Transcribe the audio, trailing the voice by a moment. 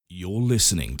You're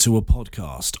listening to a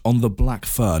podcast on the Black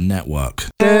Fur Network.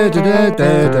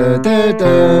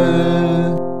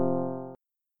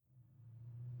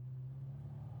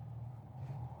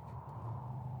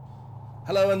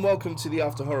 Hello and welcome to the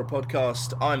After Horror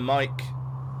Podcast. I'm Mike,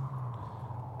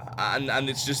 and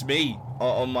it's just me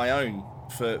on my own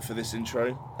for this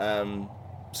intro.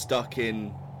 Stuck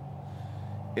in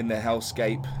the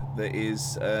hellscape that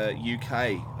is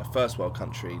UK, a first world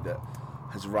country that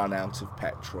has run out of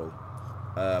petrol.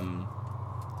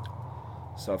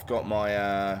 So I've got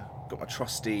my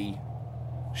trusty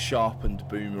sharpened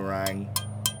boomerang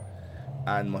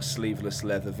and my sleeveless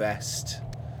leather vest,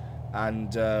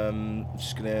 and I'm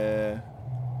just gonna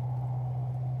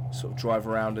sort of drive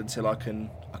around until I can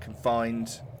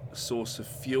find a source of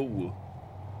fuel.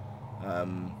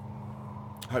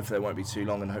 Hopefully it won't be too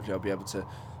long, and hopefully I'll be able to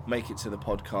make it to the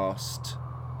podcast,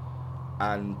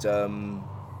 and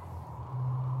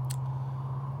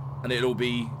it'll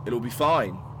be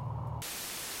fine.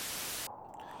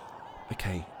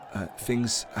 Okay,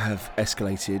 things have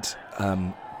escalated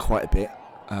quite a bit.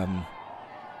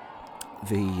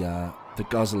 The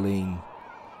gasoline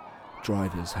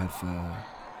drivers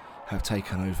have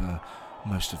taken over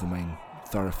most of the main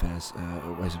thoroughfares,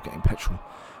 ways of getting petrol.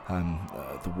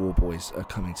 The war boys are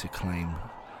coming to claim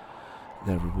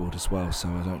their reward as well, so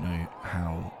I don't know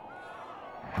how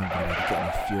I'm going to be able to get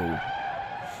any fuel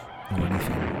or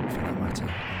anything for that matter.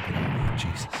 Oh,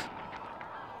 Jesus.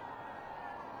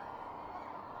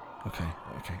 Okay.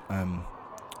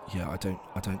 Yeah, I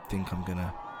don't think I'm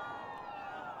gonna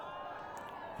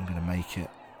make it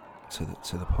to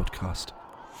the podcast.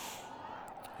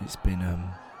 It's been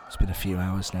a few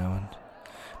hours now, and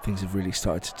things have really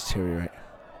started to deteriorate.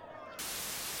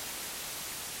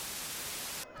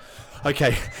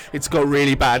 Okay, it's got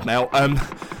really bad now.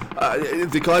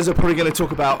 The guys are probably going to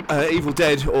talk about Evil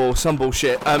Dead or some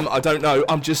bullshit. I don't know.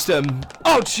 I'm just oh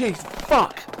jeez,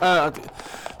 fuck.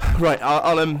 Right,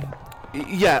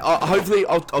 hopefully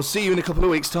I'll see you in a couple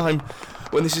of weeks' time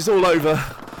when this is all over.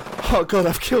 Oh God,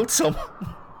 I've killed someone.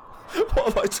 What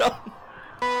have I done?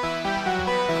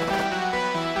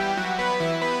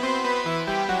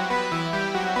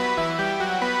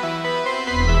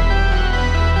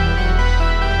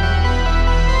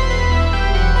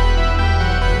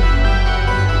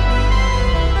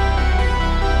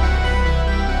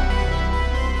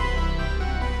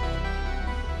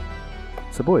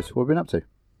 So, boys, what have we been up to?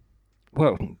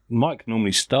 Well, Mike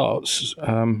normally starts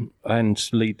and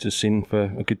leads us in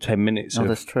for a good 10 minutes. Oh,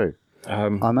 that's true. I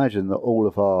imagine that all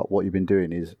of what you've been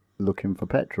doing is looking for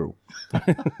petrol.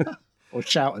 Or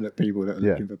shouting at people that are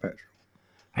looking for petrol.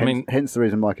 Hence the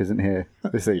reason Mike isn't here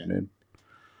this evening.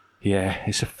 Yeah,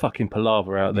 it's a fucking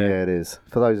palaver out there. Yeah, it is.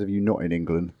 For those of you not in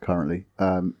England currently,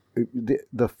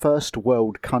 the first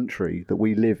world country that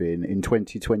we live in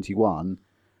 2021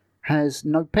 has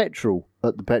no petrol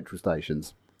at the petrol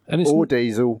stations. Or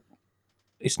diesel.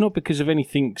 It's not because of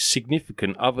anything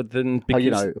significant other than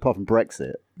because... apart from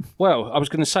Brexit. Well, I was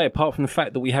going to say, apart from the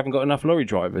fact that we haven't got enough lorry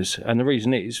drivers, and the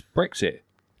reason is Brexit.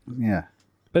 Yeah.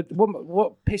 But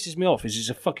what pisses me off is it's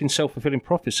a fucking self-fulfilling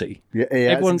prophecy. Yeah,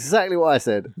 that's exactly what I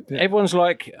said. Everyone's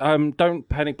like, don't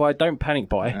panic buy.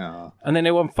 Oh. And then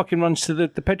everyone fucking runs to the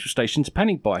petrol station to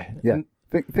panic buy. Yeah.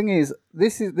 Thing is,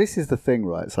 this is the thing,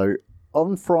 right? So...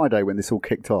 on Friday, when this all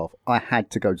kicked off, I had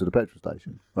to go to the petrol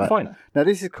station. Right? Fine. Now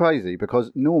this is crazy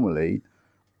because normally,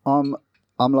 I'm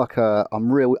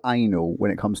real anal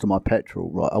when it comes to my petrol.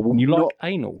 Right? Like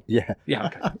anal? Yeah. Yeah.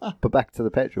 Okay. But back to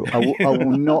the petrol. I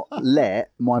will not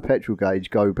let my petrol gauge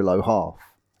go below half.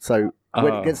 So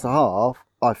when it gets to half,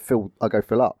 I go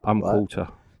fill up. I'm quarter.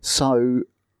 So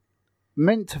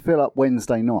meant to fill up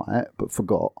Wednesday night, but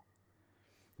forgot.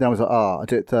 Then I was like, I'll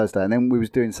do it Thursday. And then we was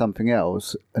doing something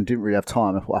else and didn't really have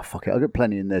time. I thought, fuck it, I've got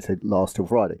plenty in there to last till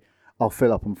Friday. I'll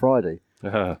fill up on Friday.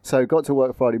 Uh-huh. So got to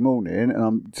work Friday morning, and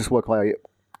I'm just working my way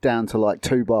down to like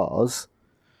 2 bars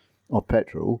of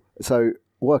petrol. So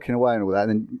working away and all that,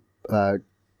 and then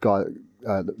guy,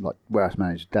 like warehouse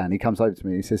manager, Dan, he comes over to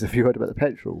me and he says, have you heard about the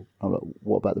petrol? I'm like,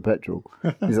 what about the petrol?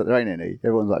 He's like, there ain't any.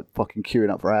 Everyone's like fucking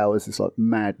queuing up for hours. It's like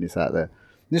madness out there.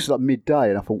 And this was like midday,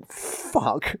 and I thought,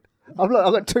 fuck. I've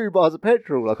got 2 bars of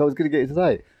petrol, like I was going to get it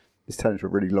today. This turned into a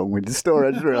really long-winded story,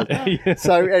 I just realised. Yeah.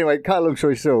 So anyway, cut a long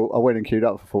story short, I went and queued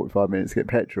up for 45 minutes to get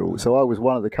petrol. So I was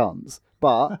one of the cunts,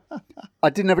 but I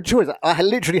didn't have a choice. I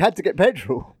literally had to get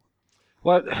petrol.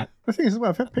 Well, the thing is,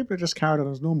 if people had just carried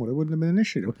on as normal, it wouldn't have been an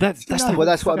issue. That's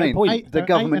what I mean. Point. The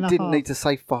government didn't need to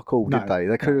say fuck all, did they?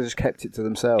 They could have just kept it to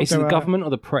themselves. It's the government or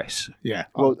the press? Yeah.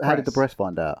 Well, how did the press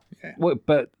find out? Yeah. Well,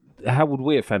 but how would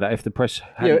we have found out if the press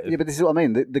hadn't? Yeah, but this is what I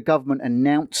mean. The government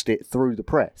announced it through the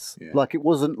press. Yeah. Like, it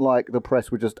wasn't like the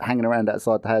press were just hanging around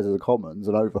outside the Houses of Commons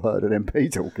and overheard an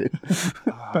MP talking.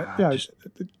 But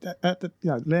at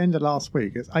the end of last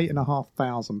week, it's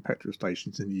 8,500 petrol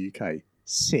stations in the UK.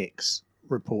 6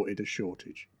 reported a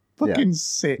shortage. Fucking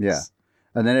 6. Yeah.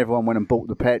 And then everyone went and bought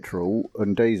the petrol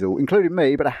and diesel, including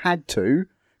me, but I had to,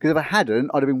 because if I hadn't,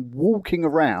 I'd have been walking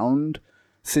around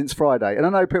since Friday. And I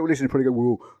know people listening probably go,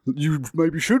 well, you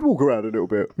maybe should walk around a little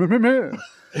bit.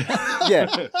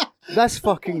 Yeah, that's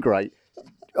fucking great.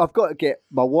 I've got to get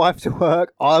my wife to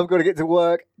work. I've got to get to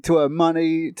work, to earn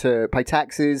money, to pay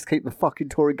taxes, keep the fucking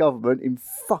Tory government in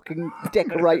fucking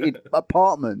decorated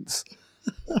apartments.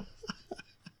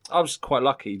 I was quite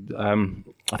lucky.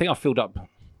 I think I filled up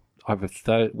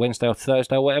either Wednesday or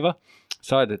Thursday or whatever.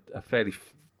 So I had a fairly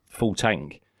full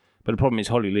tank. But the problem is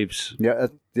Holly lives...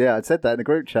 Yeah, I said that in the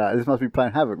group chat. This must be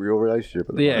playing havoc with your relationship.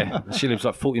 At the moment. She lives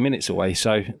like 40 minutes away.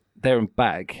 So there and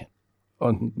back,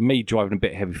 on me driving a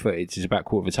bit heavy footed, is about a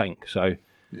quarter of a tank. So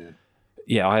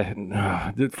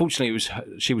fortunately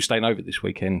she was staying over this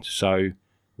weekend, so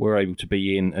we're able to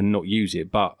be in and not use it.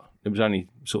 But it was only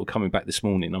sort of coming back this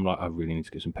morning. I'm like, I really need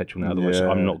to get some petrol now, otherwise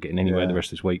I'm not getting anywhere the rest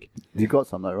of this week. You got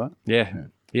some though, right? Yeah.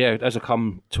 As I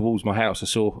come towards my house, I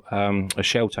saw a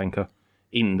Shell tanker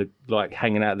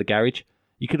hanging out of the garage.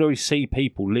 You could already see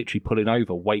people literally pulling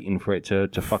over, waiting for it to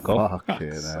fuck off.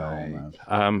 Fucking hell,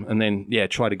 man. And then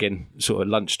tried again sort of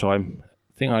lunchtime.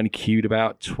 I think I only queued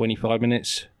about 25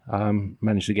 minutes.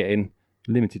 Managed to get in,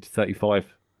 limited to 35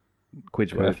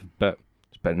 quid's worth, but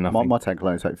it's better than nothing. My tank will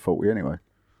only take 40 anyway.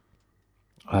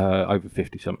 Over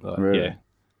 50 something like that. Really? Yeah.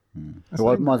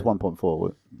 Well, mine's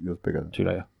 1.4. Yours bigger. 2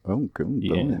 litre. Oh, good.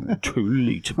 Yeah. 2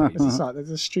 litre. baby. It's like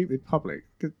there's a stupid public.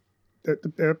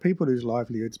 There are people whose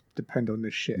livelihoods depend on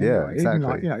this shit. Yeah, anyway.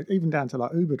 exactly. Even down to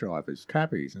like Uber drivers,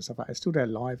 cabbies, and stuff like that. It's still their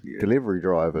livelihood. Delivery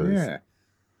drivers. Yeah,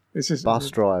 it's just Bus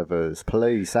drivers,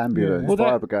 police, ambulance,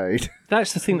 fire brigade.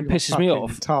 That's the thing that pisses me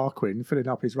off. Tarquin filling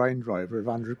up his Range Rover with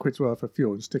 100 quid's worth of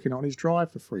fuel and sticking it on his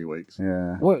drive for 3 weeks.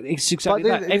 Yeah. Well, it's exactly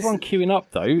But that. Everyone queuing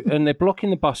up, though, and they're blocking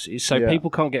the buses, so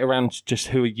people can't get around just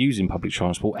who are using public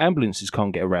transport. Ambulances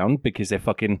can't get around because they're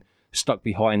fucking stuck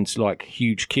behind, like,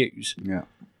 huge queues. Yeah.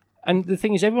 And the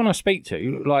thing is, everyone I speak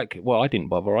to, like, well, I didn't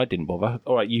bother.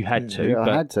 All right, you had to. Yeah, but...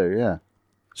 I had to, yeah.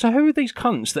 So who are these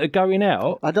cunts that are going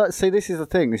out? I don't see. This is the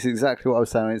thing. This is exactly what I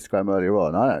was saying on Instagram earlier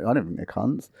on. I don't think they're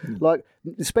cunts. Like,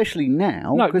 especially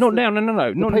now. No, not now. The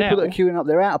not people now. that are queuing up,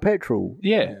 they're out of petrol.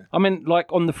 Yeah. I mean,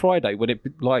 like on the Friday when it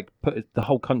like put the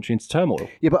whole country into turmoil.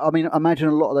 Yeah, but I mean, imagine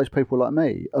a lot of those people like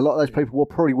me. A lot of those people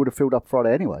probably would have filled up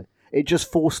Friday anyway. It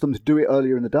just forced them to do it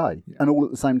earlier in the day and all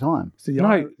at the same time. So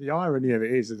the irony of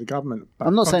it is that the government...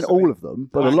 I'm not saying all of them,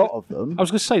 but a lot of them. I was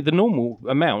going to say the normal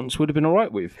amounts would have been all right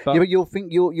with. But... Yeah, but you're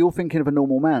thinking of a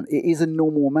normal amount. It is a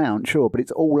normal amount, sure, but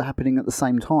it's all happening at the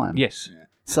same time. Yes. Yeah.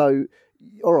 So,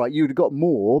 all right, you'd have got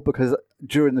more because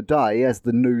during the day, as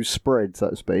the news spread, so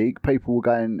to speak, people were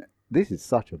going, this is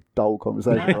such a dull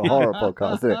conversation for a horror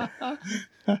podcast, isn't it?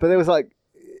 But there was like...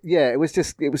 Yeah, it was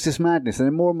just madness, and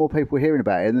then more and more people were hearing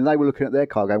about it, and then they were looking at their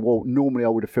car going, well, normally I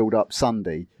would have filled up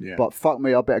Sunday, but fuck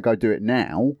me, I better go do it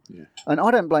now. Yeah. And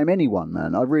I don't blame anyone,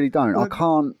 man. I really don't. Well, I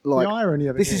can't, like... The irony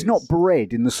of it this is not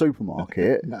bread in the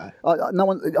supermarket. No. I'm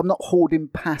not hoarding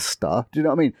pasta. Do you know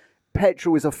what I mean?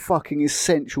 Petrol is a fucking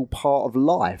essential part of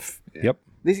life. Yep.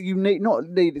 This you not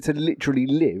need it to literally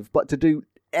live, but to do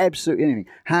absolutely anything.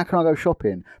 How can I go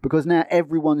shopping? Because now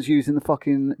everyone's using the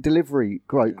fucking grocery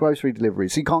delivery,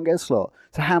 so you can't get a slot.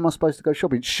 So how am I supposed to go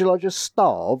shopping? Shall I just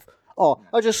starve? Oh,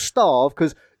 I just starve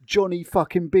because Johnny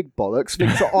fucking Big Bollocks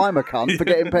thinks that I'm a cunt for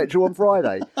getting petrol on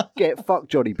Friday. Get fucked,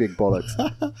 Johnny Big Bollocks.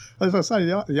 As I say,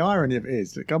 the irony of it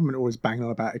is the government always banging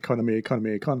on about economy.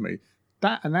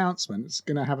 That announcement's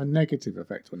going to have a negative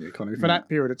effect on the economy for that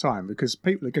period of time because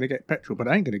people are going to get petrol, but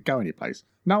they ain't going to go anyplace.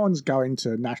 No one's going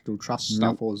to National Trust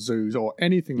stuff or zoos or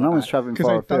anything like that. No one's travelling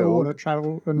far afield. Because they don't want to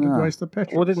travel and waste the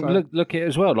petrol. Well, then look at it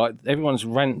as well. Like everyone's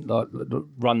run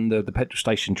the petrol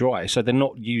station dry, so they're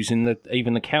not using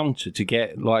even the counter to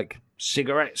get like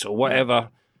cigarettes or whatever,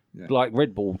 like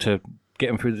Red Bull to get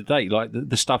them through the day. Like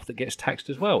the stuff that gets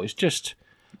taxed as well. It's just...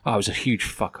 Oh, it was a huge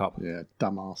fuck up. Yeah,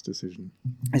 dumbass decision.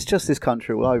 It's just this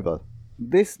country all over.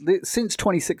 This since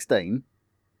 2016.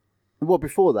 Well,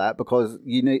 before that, because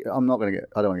I don't want to get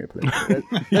political.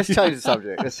 Let's change the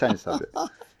subject.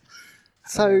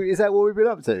 So, is that what we've been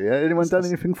up to? Yeah? Anyone done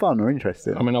anything fun or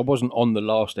interesting? I mean, I wasn't on the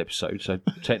last episode, so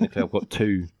technically I've got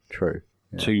two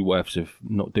worths of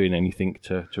not doing anything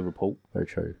to report. Very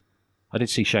true. I did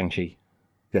see Shang-Chi.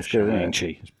 Yes, good.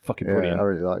 Shang-Chi. It's fucking brilliant. I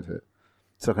really liked it.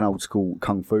 It's like an old school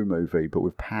kung fu movie, but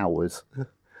with powers.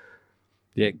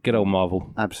 Yeah, good old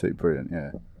Marvel. Absolutely brilliant.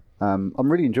 Yeah, I'm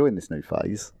really enjoying this new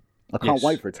phase. I can't Yes.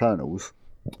 wait for Eternals.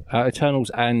 Eternals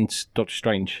and Doctor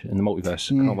Strange in the multiverse.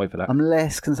 Can't wait for that. I'm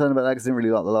less concerned about that because I didn't really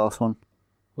like the last one.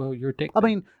 Well, you're a dick. I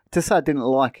mean, to say I didn't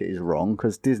like it is wrong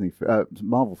because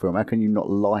Marvel film. How can you not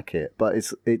like it? But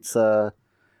it's.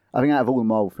 I think out of all the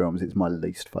Marvel films, it's my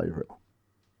least favourite.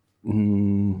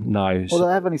 No, Although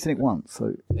I have only seen it once,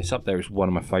 so it's up there as one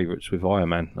of my favourites with Iron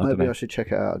Man. I don't maybe know. I should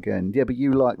check it out again. Yeah, but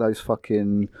you like those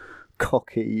fucking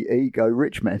cocky ego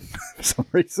rich men for some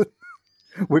reason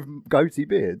with goatee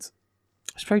beards.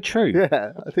 It's very true.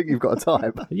 Yeah, I think you've got a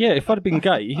type. Yeah, if I'd have been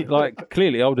gay, like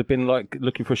clearly I would have been like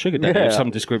looking for a sugar daddy of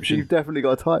some description. You've definitely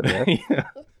got a type there. Yeah.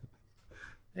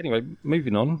 Anyway,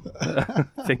 moving on. I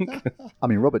think. I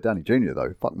mean, Robert Downey Jr.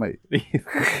 though, fuck me.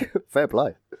 Fair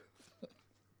play.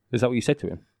 Is that what you said to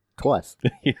him? Twice.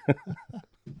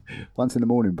 Once in the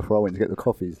morning before I went to get the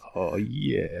coffees. Oh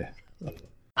yeah.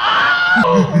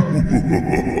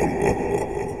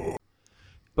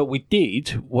 But we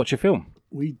did watch a film.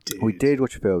 We did. We did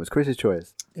watch a film. It was Chris's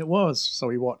choice. It was. So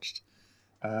we watched.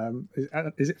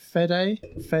 Is it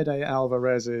Fede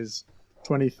Alvarez's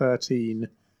 2013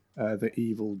 The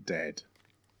Evil Dead?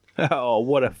 Oh,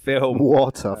 what a film!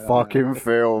 What a fucking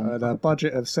film. At a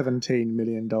budget of $17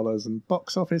 million and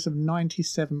box office of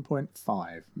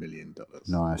 $97.5 million.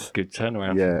 Nice. Good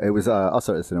turnaround. Yeah, it was. I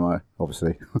saw it at the cinema,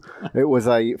 obviously. It was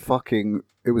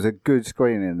a good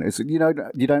screening. It's you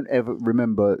don't ever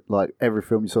remember like every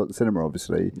film you saw at the cinema,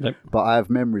 obviously. Nope. But I have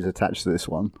memories attached to this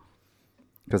one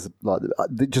because like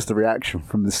just the reaction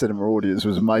from the cinema audience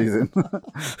was amazing.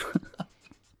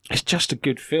 It's just a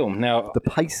good film. Now, The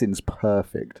pacing's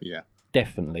perfect. Yeah.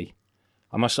 definitely,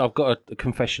 I've got a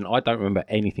confession. I don't remember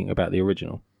anything about the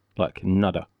original, like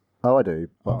nada. Oh, I do.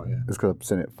 Oh, yeah. It's because I've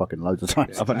seen it fucking loads of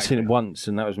times. I've only seen it once,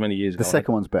 and that was many years ago. The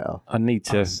second one's better. I need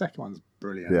to. The second one's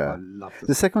brilliant. Yeah. I love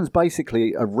The second one's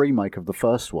basically a remake of the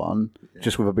first one,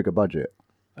 just with a bigger budget.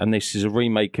 And this is a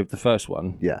remake of the first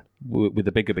one. Yeah. With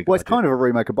a bigger. Well, it's kind of a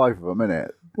remake of both of them, isn't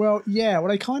it? Well, yeah.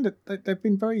 Well, they've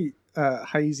been very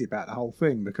hazy about the whole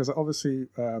thing because obviously,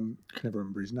 I can never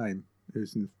remember his name. It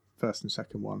was in the first and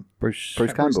second one. Bruce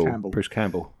Campbell. Bruce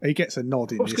Campbell. He gets a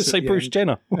nod in I was going this to say at the Bruce end.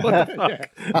 Jenner. What the fuck? Yeah.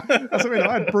 That's what I mean.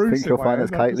 I had Bruce. Think you'll in my find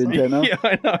it's head, and I was Caitlyn like- Jenner. Yeah,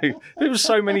 I know. There were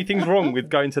so many things wrong with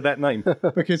going to that name.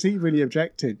 Because he really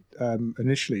objected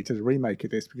initially to the remake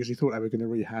of this because he thought they were going to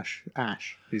rehash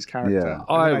Ash, his character. Yeah. And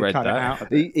I they read cut it that. out a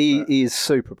bit, He is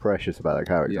super precious about that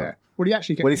character. yeah. Well, he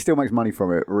actually Well, he gets, still makes money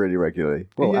from it really regularly.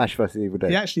 Well, Yeah. Ash vs. Evil Dead.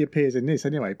 he actually appears in this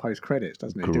anyway, post credits,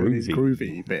 doesn't he? Doing his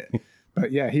groovy bit.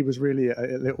 But yeah, he was really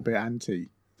a little bit anti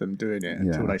them doing it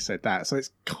until they said that. So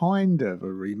it's kind of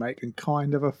a remake and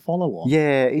kind of a follow-on.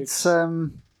 Yeah, it's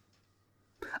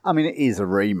I mean, it is a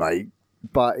remake,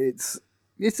 but I'd say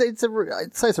it's a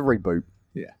reboot.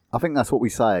 Yeah. I think that's what we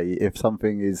say if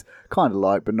something is kind of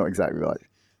like, but not exactly like.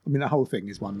 I mean, the whole thing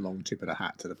is one long tip of the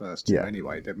hat to the first two Yeah.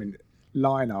 anyway. I mean,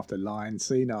 line after line,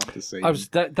 scene after scene.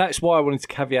 That's why I wanted to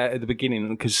caveat at the beginning,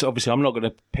 because obviously I'm not going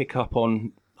to pick up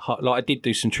on. Like I did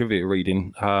do some trivia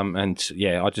reading, and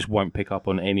yeah, I just won't pick up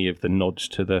on any of the nods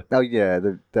to the Oh yeah,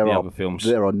 there are other films.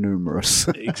 There are numerous.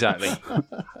 Exactly.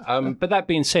 But that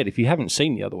being said, if you haven't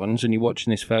seen the other ones and you're watching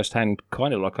this firsthand,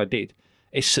 kind of like I did,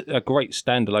 it's a great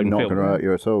standalone Not film. going to hurt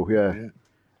you at all. Yeah.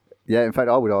 Yeah. In fact,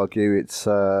 I would argue it's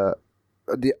better.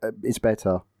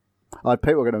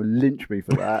 People are going to lynch me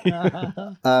for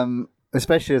that.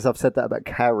 Especially as I've said that about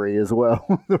Carrie as well.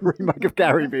 The remake of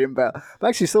Carrie being better. I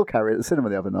actually saw Carrie at the cinema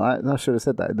the other night, and I should have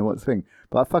said that in the one thing.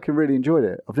 But I fucking really enjoyed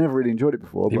it. I've never really enjoyed it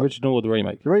before. The but original or the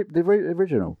remake? the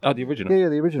original. Oh, the original. Yeah,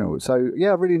 the original. So yeah,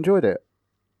 I really enjoyed it.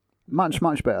 Much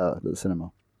better at the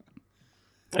cinema.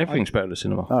 Everything's better at the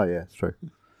cinema. Oh yeah, it's true.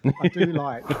 I do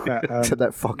like that. Except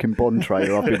that fucking Bond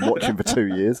trailer I've been watching for 2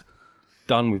 years.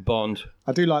 Done with Bond.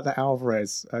 I do like that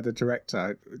Alvarez, the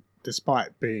director, despite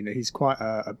he's quite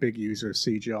a big user of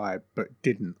CGI, but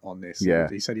didn't on this. Yeah.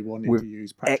 He said he wanted With to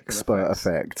use practical Expert effects.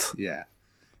 effects. Yeah.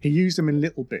 He used them in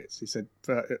little bits. He said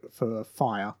for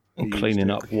fire. he used Cleaning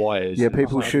it. up wires. Yeah,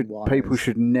 people Wires.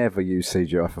 should never use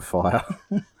CGI for fire.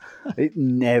 It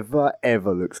never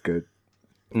ever looks good.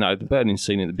 No, the burning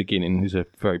scene at the beginning is a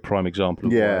very prime example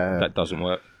of Yeah. why that doesn't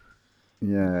work.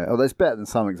 Yeah, oh, that's better than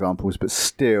some examples, but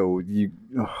still,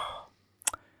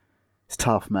 it's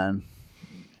tough, man.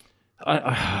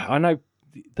 I know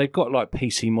they've got like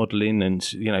PC modelling and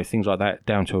things like that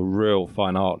down to a real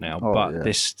fine art now, but yeah.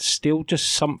 there's still just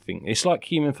something. It's like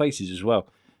human faces as well.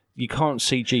 You can't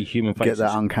CG human faces. Get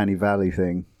that uncanny valley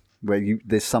thing where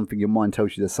there's something your mind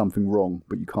tells you there's something wrong,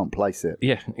 but you can't place it.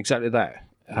 Yeah, exactly that.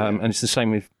 And it's the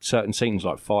same with certain scenes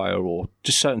like fire or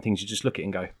just certain things you just look at it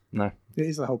and go, No. It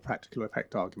is the whole practical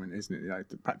effect argument, isn't it? You know,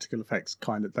 the practical effects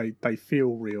kind of they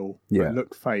feel real, Yeah. but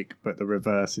look fake, but the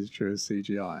reverse is true as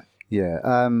CGI. Yeah,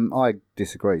 I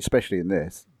disagree, especially in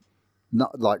this.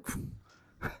 Not like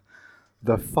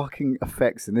the fucking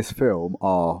effects in this film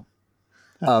are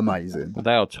amazing.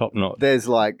 They are top notch. There's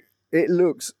like it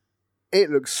looks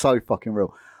so fucking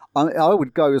real. I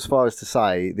would go as far as to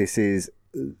say this is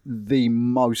the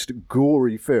most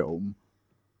gory film,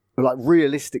 like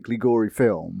realistically gory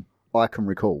film I can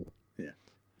recall.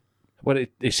 Well,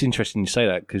 it's interesting you say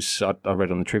that because I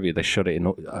read on the trivia they shot it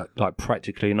in like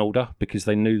practically in order because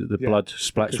they knew that the blood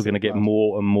splats were going to get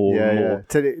more and more and more.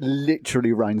 Till it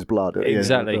literally rains blood. At the end of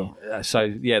the Exactly. film. So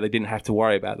yeah, they didn't have to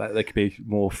worry about that. They could be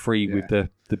more free with the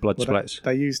blood splats.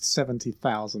 They used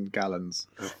 70,000 gallons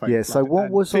of fake Yeah, so blood, what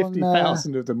and was on,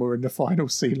 50,000 of them were in the final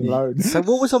scene alone. So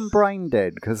what was on Brain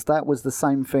Dead? Because that was the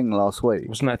same thing last week.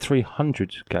 Wasn't that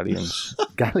 300 galleons?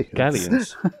 Galleons.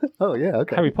 Galleons. Oh yeah,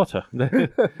 okay. Harry Potter.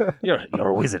 You're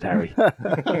a wizard, Harry.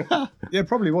 Yeah,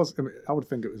 probably was. I mean, I would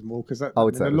think it was more because the say it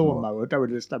was more. lawnmower, they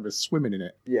were swimming in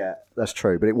it. Yeah, that's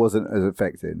true, but it wasn't as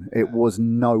affecting. It was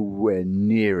nowhere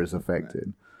near as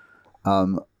affecting.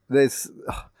 There's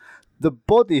the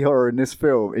body horror in this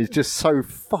film is just so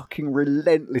fucking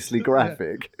relentlessly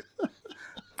graphic.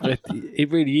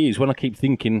 It really is. When I keep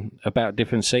thinking about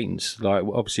different scenes, like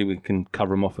obviously we can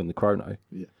cover them off in the chrono.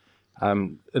 Yeah.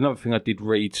 Another thing I did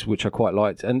read, which I quite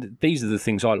liked, and these are the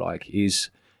things I like,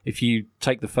 is if you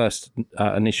take the first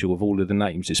initial of all of the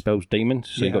names, it spells demon.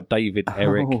 So you've got David,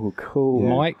 Eric, Oh, cool.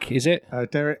 Mike, is it?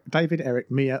 David,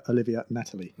 Eric, Mia, Olivia,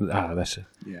 Natalie. Ah, that's it.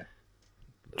 Yeah.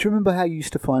 Do you remember how you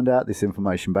used to find out this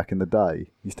information back in the day?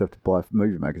 You used to have to buy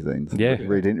movie magazines, Yeah.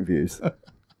 read interviews. I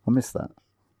miss that.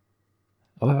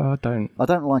 Oh, I don't. I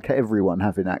don't like everyone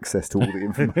having access to all the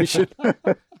information.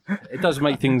 It does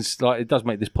make things like it does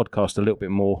make this podcast a little bit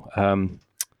more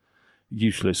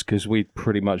useless because we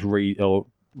pretty much read or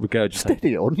regurgitate.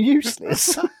 Steady on,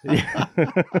 useless.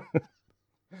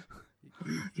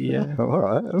 Yeah, All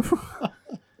right.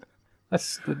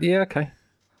 that's okay.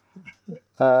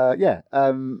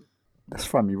 That's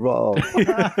thrown me right off. Do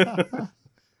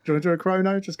you want to do a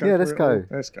chrono? Just go. Yeah, for let's it go. all?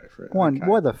 Let's go for it. Why, Okay.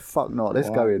 why the fuck not? Let's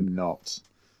go Why in. Not.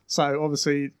 So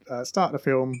obviously, start of the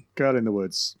film, girl in the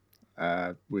woods,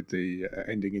 with the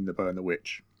ending in the burn the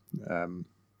witch.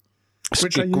 It's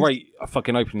Which a I used- great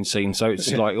fucking opening scene. So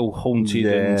it's like all haunted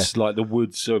Yeah. and it's like the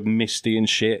woods are misty and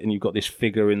shit, and you've got this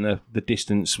figure in the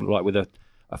distance, like with a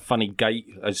funny gait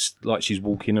as like she's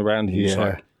walking around. And you're just Yeah.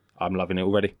 like, I'm loving it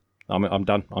already. I'm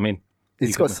done. I'm in.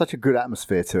 It's got such a good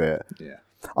atmosphere to it. Yeah.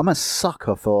 I'm a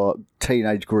sucker for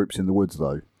teenage groups in the woods,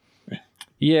 though.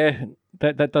 Yeah,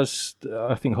 that does.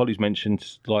 I think Holly's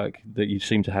mentioned like that you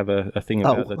seem to have a thing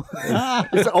about the.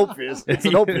 It's obvious. It's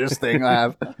an obvious thing I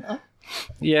have.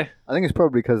 Yeah, I think it's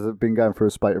probably because I've been going through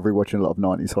a spate of rewatching a lot of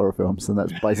 90s horror films, and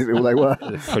that's basically all they were.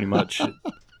 pretty much.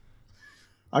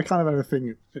 I kind of have a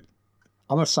thing.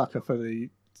 I'm a sucker for the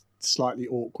slightly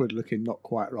awkward looking, not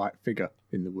quite right figure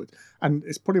in the woods. And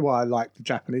it's probably why I like the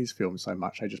Japanese films so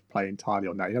much. They just play entirely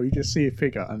on that. You know, you just see a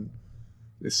figure and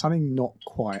there's something not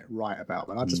quite right about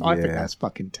them. I think Yeah. that's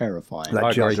fucking terrifying. That I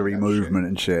agree. juddery movement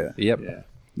and shit. Yep. Yeah.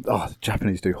 Oh, the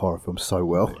Japanese do horror films so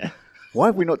well. Why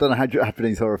have we not done a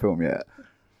Japanese horror film yet?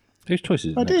 Whose choice is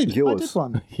it? I next? did. I Yours. did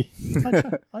one.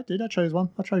 I did. I chose one.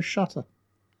 I chose Shutter.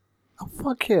 Oh,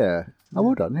 fuck yeah. Oh,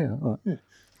 well done, yeah. All right.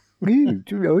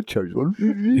 Yeah, I chose one.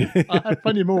 I had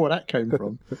plenty more where that came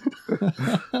from.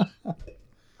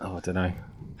 Oh, I don't know.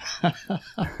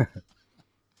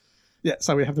 Yeah,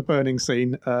 so we have the burning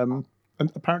scene. And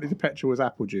apparently the petrol was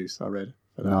apple juice, I read.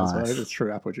 For that as well. Nice. It's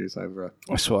true apple juice over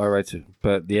That's what I read too.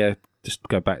 But yeah, just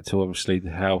go back to obviously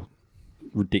how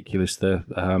ridiculous the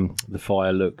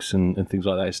fire looks and things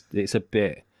like that. It's a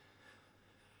bit.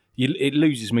 It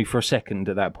loses me for a second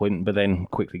at that point, but then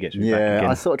quickly gets me back Yeah,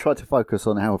 again. I sort of tried to focus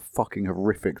on how fucking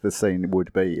horrific the scene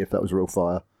would be if that was real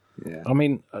fire. Yeah. I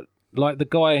mean, like the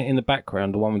guy in the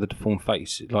background, the one with the deformed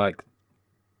face, like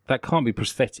that can't be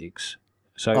prosthetics.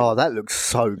 So Oh, that looks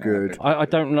so good. I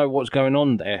don't know what's going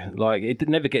on there. Like it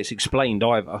never gets explained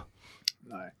either.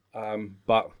 No.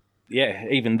 But yeah,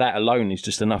 even that alone is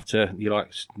just enough to you're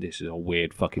like, this is a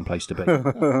weird fucking place to be.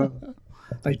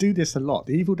 They do this a lot.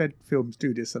 The Evil Dead films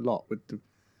do this a lot.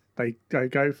 They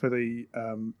go for the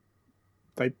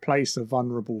they place a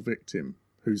vulnerable victim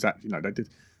who's that they did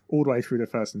all the way through the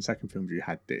first and second films. You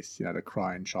had this, the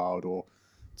crying child or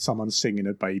someone singing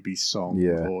a baby's song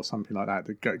Yeah. or something like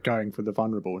that. Going for the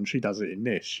vulnerable, and she does it in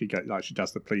this. She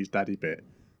does the please daddy bit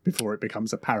before it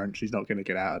becomes apparent she's not going to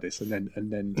get out of this, and then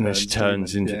then she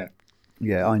turns into- yeah.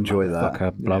 Yeah, I enjoy that.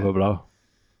 Fucker, blah blah blah.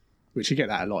 which you get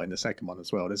that a lot in the second one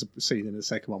as well. There's a scene in the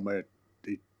second one where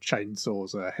he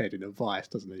chainsaws her head in a vice,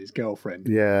 doesn't he? His girlfriend.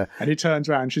 Yeah. And he turns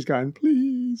around and she's going,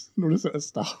 please, and all this sort of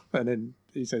stuff. And then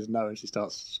he says no and she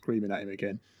starts screaming at him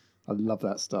again. I love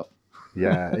that stuff.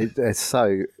 Yeah, it's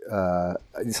so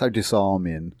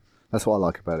disarming. That's what I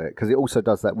like about it, because it also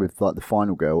does that with like the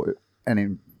final girl, and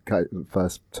in the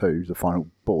first two, the final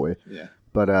boy. Yeah.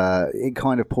 But it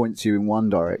kind of points you in one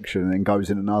direction and then goes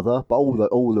in another. But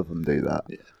all of them do that.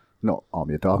 Yeah. Not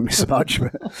Army of Darkness so much,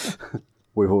 but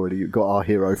we've already got our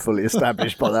hero fully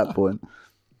established by that point.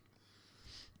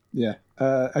 Yeah.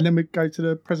 And then we go to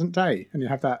the present day, and you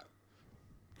have that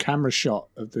camera shot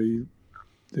of the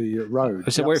road.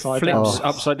 Is it where it upside flips down.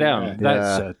 upside down? Yeah.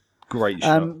 That's a great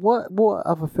shot. What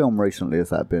other film recently has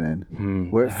that been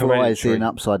in? Where it flies Hereditary. in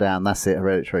upside down. That's it.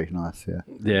 Hereditary. Nice. Yeah.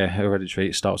 Yeah, Hereditary.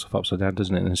 It starts off upside down,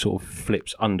 doesn't it? And then sort of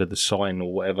flips under the sign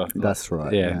or whatever. That's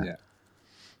right. Yeah. Yeah.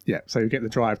 Yeah. So you get the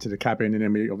drive to the cabin, and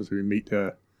then we meet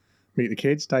the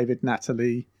kids: David,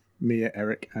 Natalie, Mia,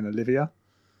 Eric, and Olivia.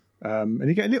 And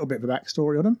you get a little bit of a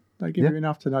backstory on them. They give you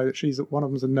enough to know that one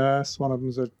of them's a nurse, one of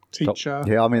them's a teacher.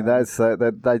 Yeah, I mean that's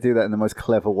they do that in the most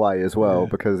clever way as well,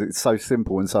 because it's so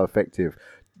simple and so effective.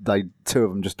 Two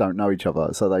of them just don't know each other,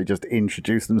 so they just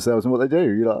introduce themselves and what they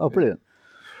do. You're like, oh, brilliant.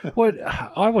 Well,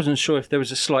 I wasn't sure if there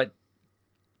was a slight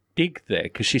dig there,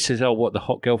 because she says, "Oh, what, the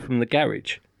hot girl from the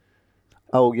garage?"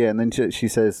 Oh yeah, and then she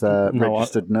says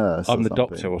registered nurse. I'm or the something.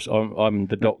 doctor, I'm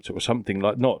the doctor, or something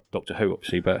like, not Doctor Who,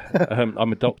 obviously, but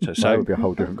I'm a doctor. That So would be a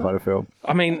whole different kind of film.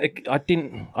 I mean, I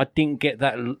didn't get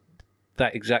that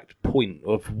exact point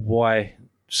of why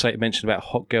say mentioned about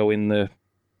hot girl in the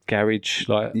garage.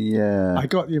 Like, Yeah, I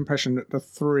got the impression that the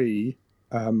three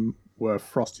were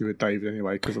frosty with David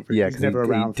anyway, because yeah, he's because never he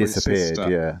around for his disappeared.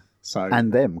 sister. Yeah, So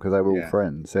and them, because they were all Yeah.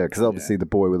 friends. Yeah, because obviously the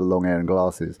boy with the long hair and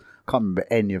glasses. Can't remember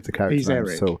any of the characters' He's names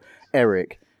Eric. at all.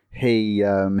 Eric,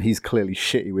 he's clearly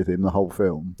shitty with him the whole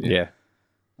film yeah.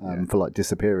 for like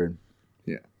disappearing.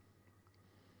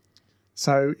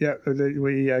 So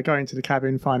we go into the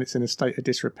cabin, find it's in a state of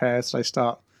disrepair. So they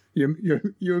start. You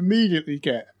immediately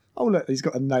get. Oh look, he's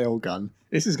got a nail gun.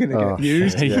 This is going to get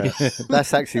used. Yeah.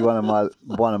 That's actually one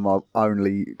of my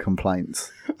only complaints.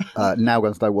 Nail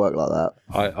guns don't work like that.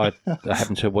 I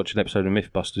happened to watch an episode of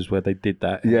Mythbusters where they did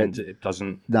that, Yeah. and it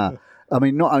doesn't. No, I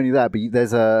mean not only that, but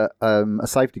there's a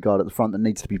safety guard at the front that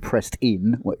needs to be pressed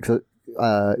in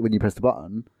when you press the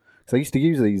button. So I used to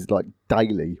use these like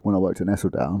daily when I worked at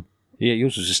Nestledown. Yeah,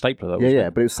 yours was a stapler, though. Yeah, wasn't yeah,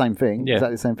 but it was the same thing. Yeah.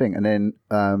 Exactly the same thing. And then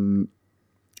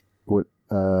when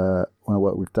I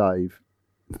worked with Dave,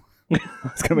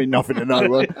 it's going to be nothing to no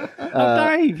one.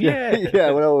 Dave, yeah. Yeah,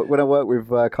 when I worked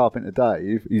with Carpenter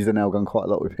Dave, used a nail gun quite a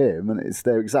lot with him, and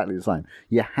they're exactly the same.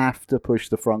 You have to push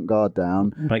the front guard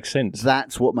down. Makes sense.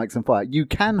 That's what makes them fire. You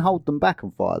can hold them back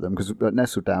and fire them, because at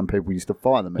Nestledown, people used to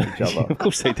fire them at each other. Of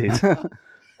course they did.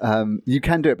 You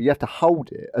can do it, but you have to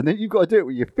hold it, and then you've got to do it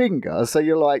with your finger. So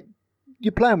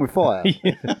you're playing with fire.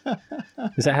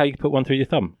 Is that how you put one through your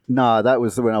thumb? No, that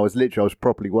was when I was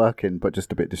properly working, but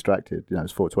just a bit distracted. You know,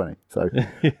 it's 4:20, so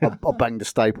I banged a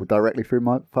staple directly through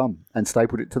my thumb and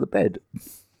stapled it to the bed.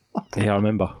 Yeah, I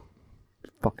remember.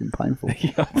 Fucking painful.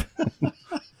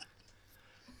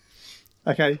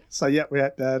 Okay, so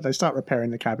they start repairing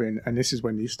the cabin, and this is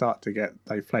when they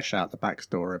flesh out the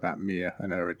backstory about Mia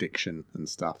and her addiction and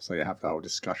stuff. So you have the whole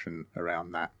discussion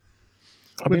around that.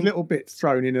 With little bits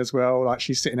thrown in as well, like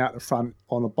she's sitting out the front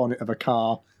on a bonnet of a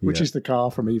car, which is the car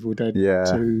from Evil Dead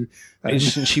 2.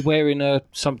 Isn't she wearing a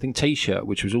something T-shirt,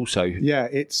 which was also Yeah,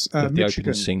 it's the Michigan.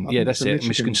 opening scene? I Yeah, think that's it's it,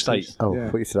 Michigan State. Oh, Yeah. I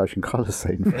thought you said Ocean Colour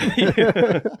scene.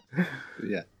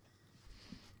 Yeah.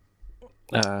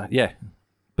 Yeah.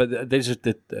 But there's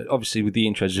obviously with the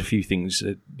intro, there's a few things.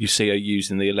 You see her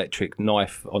using the electric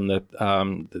knife on the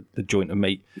joint of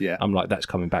meat. Yeah. I'm like, that's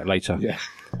coming back later. Yeah.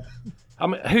 I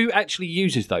mean, who actually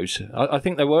uses those? I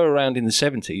think they were around in the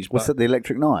 70s. What's But that, the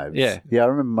electric knives? Yeah. Yeah, I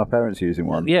remember my parents using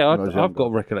one. yeah, when I was I've younger. got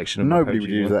a recollection of my Nobody parents would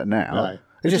using use one. that now. No.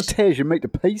 It just tears your meat to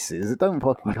pieces. It don't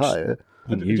fucking cut it.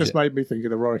 Wouldn't It use just it. made me think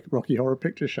of the Rocky Horror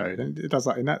Picture Show. It does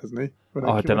that in that, doesn't he? When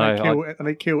I don't know. And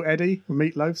they kill Eddie,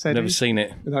 Meatloaf's Eddie. Never seen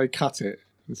it. And they cut it.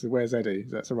 And said, "Where's Eddie?"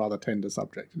 That's a rather tender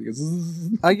subject. And he goes,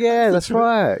 "Zzz." Oh yeah, that's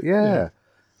right. Yeah.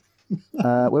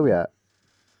 Where we at?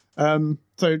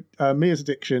 So Mia's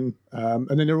addiction, and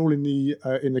then they're all in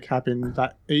the cabin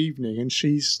that evening, and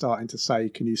she's starting to say,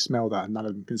 "Can you smell that?" And none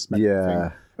of them can smell Yeah.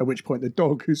 anything. At which point, the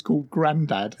dog, who's called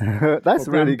Grandad, That's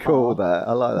Or really grandpa. cool. That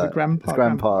I like The that. grandpa- It's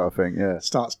grandpa, I think. Yeah.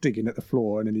 starts digging at the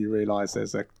floor, and then you realise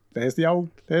there's the old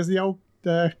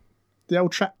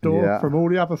trapdoor Yeah. from all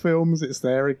the other films. It's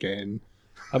there again.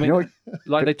 I mean,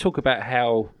 like they talk about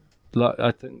how like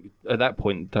I think at that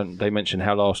point, don't they mention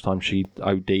how last time she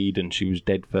OD'd and she was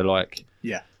dead for like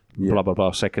Yeah. blah blah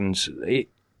blah seconds?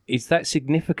 Is that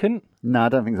significant? No, I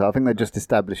don't think so. I think they're just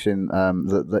establishing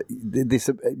that this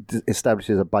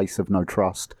establishes a base of no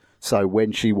trust. So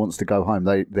when she wants to go home,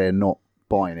 they're not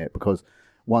buying it, because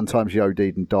one time she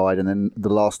OD'd and died, and then the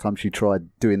last time she tried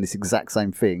doing this exact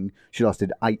same thing, she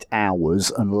lasted 8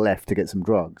 hours and left to get some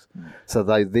drugs. So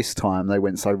this time they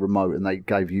went so remote and they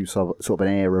gave you sort of an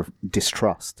air of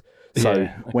distrust. So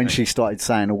when she started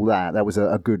saying all that was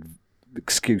a good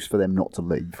excuse for them not to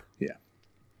leave. Yeah.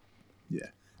 Yeah.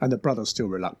 And the brother's still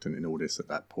reluctant in all this at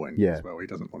that point as well. He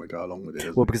doesn't want to go along with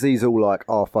it. Well, because he's all like,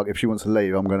 oh, fuck, if she wants to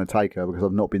leave, I'm going to take her because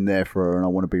I've not been there for her and I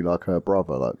want to be like her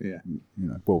brother. Like,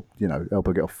 help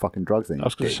her get off fucking drugs then. I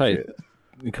was going to say,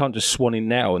 you can't just swan in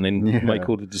now and then make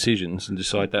all the decisions and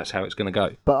decide that's how it's going to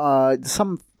go. But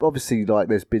obviously, like,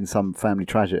 there's been some family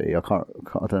tragedy. I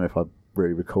don't know if I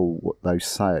really recall what they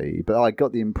say, but I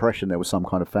got the impression there was some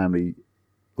kind of family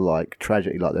like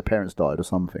tragedy, like their parents died or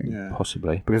something,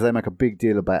 possibly, because they make a big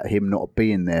deal about him not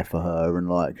being there for her and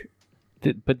like.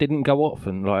 But didn't go off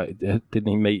and like didn't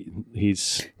he meet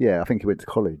his? Yeah, I think he went to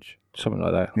college, something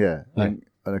like that. Yeah. And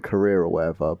a career or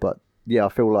whatever. But yeah, I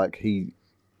feel like he,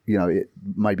 it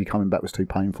maybe coming back was too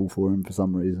painful for him for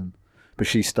some reason. But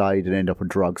she stayed and ended up on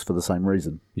drugs for the same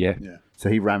reason. Yeah. So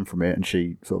he ran from it and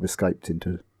she sort of escaped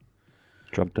into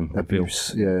drug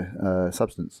abuse.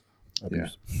 Substance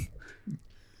abuse. Yeah.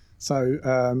 So,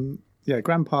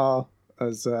 Grandpa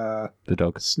has the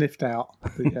dog sniffed out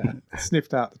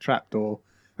the trapdoor,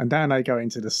 and down they go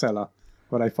into the cellar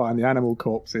where they find the animal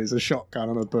corpses, a shotgun,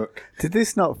 and a book. Did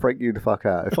this not freak you the fuck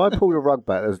out? If I pulled a rug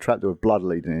back, there was a trapdoor with blood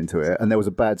leading into it, and there was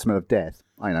a bad smell of death,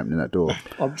 I ain't opening that door.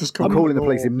 I'm calling the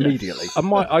police immediately. I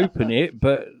might open it,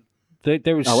 but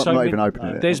there is I'm so not many, even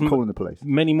opening it. There's I'm calling the police.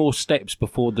 Many more steps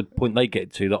before the point they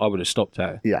get to that I would have stopped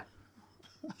at. Yeah.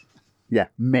 Yeah,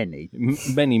 many.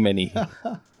 Many.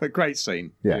 But great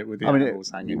scene. Yeah. With the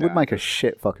animals hanging it down. would make a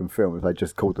shit fucking film if they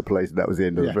just called the police and that was the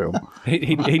end of the film.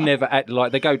 He never acted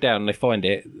like they go down and they find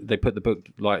it, they put the book,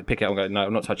 like pick it up and go, no,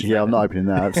 I'm not touching that. Yeah, I'm not opening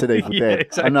that. I've seen Evil Dead.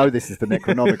 Exactly. I know this is the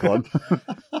Necronomicon.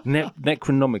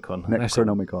 Necronomicon.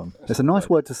 Necronomicon. It's a nice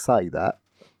word to say, that.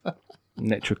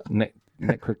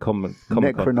 Necronomicon.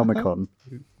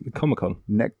 Comic-Con.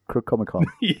 Necrocomicon.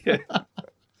 Yeah.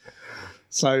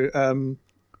 So,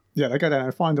 they go down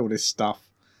and find all this stuff,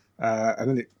 and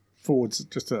then it forwards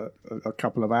just a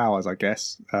couple of hours, I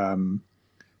guess,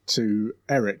 to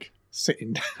Eric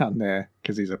sitting down there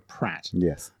because he's a prat.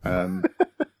 Yes.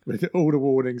 With all the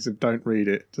warnings of don't read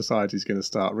it, decides he's going to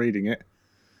start reading it.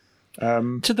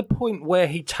 To the point where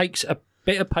he takes a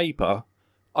bit of paper,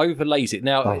 overlays it.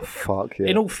 Now, fuck yeah.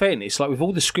 In all fairness, like with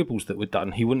all the scribbles that were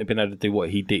done, he wouldn't have been able to do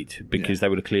what he did because they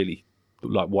would have clearly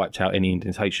like wiped out any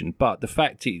indentation. But the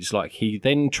fact is, like, he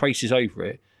then traces over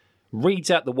it,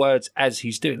 reads out the words as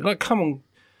he's doing it. Like, come on,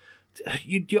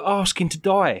 you're asking to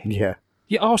die. Yeah.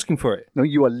 You're asking for it. No,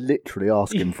 you are literally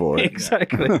asking for it.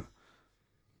 Exactly.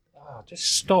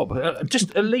 Just stop.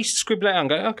 Just at least scribble it out and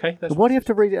go, okay. Why do you have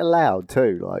to read it aloud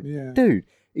too? Like, Yeah. dude,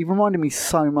 he reminded me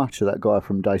so much of that guy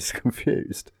from Dazed and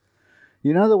Confused.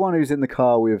 You know the one who's in the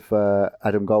car with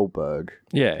Adam Goldberg?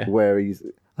 Yeah. Where he's,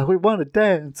 we want to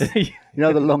dance. You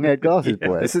know the long-haired glasses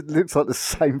boy? It looks like the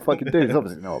same fucking dude. It's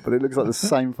obviously not, but it looks like the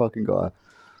same fucking guy.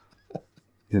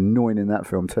 He's annoying in that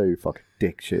film too. Fucking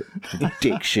dick shit.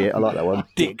 Dick shit. I like that one.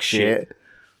 Dick shit.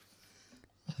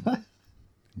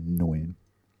 Annoying.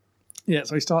 Yeah,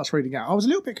 so he starts reading out. I was a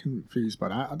little bit confused by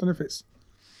that. I don't know if it's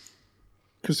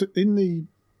because and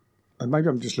maybe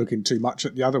I'm just looking too much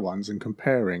at the other ones and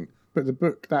comparing. But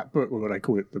that book, what do they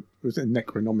call it? Was it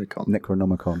Necronomicon?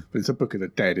 Necronomicon. But it's a book of the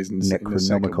dead, isn't it?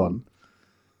 Necronomicon.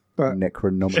 But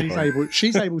Necronomicon.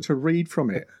 she's able to read from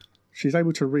it. She's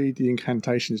able to read the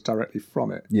incantations directly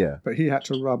from it. Yeah. But he had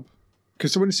to rub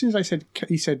because as soon as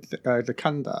he said the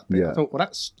Kunda, I thought, well,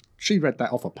 she read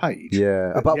that off a page.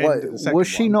 Yeah, but was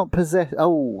she not possessed?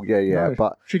 Oh, yeah, No,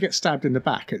 but she gets stabbed in the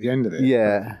back at the end of it.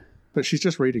 Yeah, but she's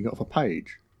just reading it off a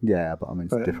page. Yeah, but I mean,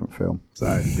 it's a different film.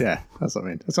 So, yeah, that's what I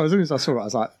mean. So as soon as I saw it, I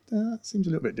was like, that seems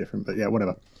a little bit different, but yeah,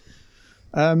 whatever.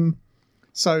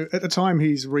 So at the time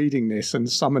he's reading this and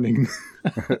summoning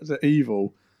the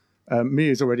evil,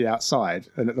 Mia's already outside,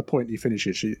 and at the point he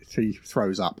finishes, she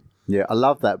throws up. Yeah, I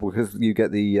love that because you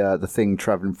get the thing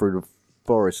travelling through the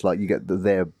forest, like you get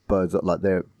their birds, like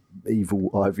their evil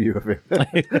eye view of him.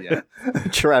 Yeah.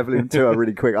 Travelling to her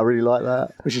really quick. I really like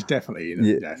that. Which is definitely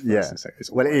Yeah.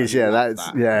 Well, it is.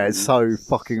 Yeah, it's so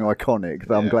fucking iconic.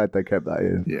 But I'm glad they kept that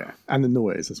in. Yeah, and the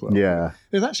noise as well. Yeah.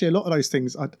 There's actually a lot of those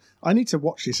things. I need to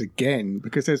watch this again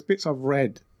because there's bits I've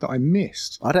read that I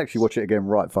missed. I'd actually watch it again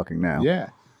right fucking now. Yeah.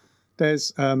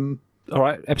 There's All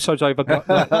right, episode's over.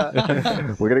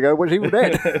 We're gonna go watch Evil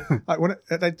Dead. like when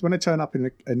they turn up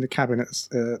in the cabin at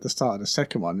the start of the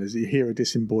second one, is you hear a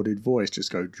disembodied voice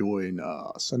just go, "Join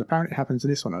us," and apparently it happens in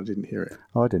this one. I didn't hear it.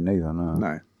 I didn't either. No.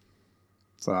 No,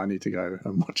 so I need to go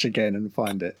and watch again and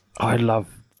find it. I love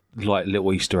like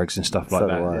little Easter eggs and stuff like So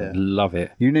that. do I. Yeah. Love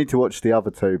it. You need to watch the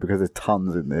other two because there's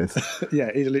tons in this.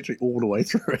 Yeah, he's literally all the way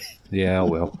through it Yeah, I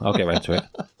will. I'll get around to it.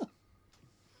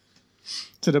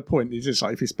 to the point. It's just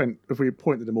like if we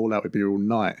pointed them all out, we'd be all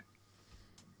night.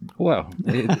 Well,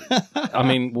 I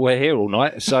mean, we're here all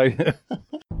night, so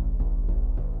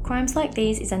Crimes Like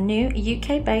These is a new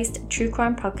UK-based true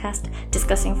crime podcast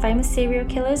discussing famous serial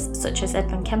killers such as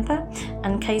Edmund Kemper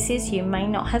and cases you may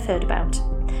not have heard about.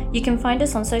 You can find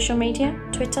us on social media,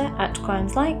 Twitter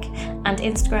 @CrimesLike and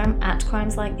Instagram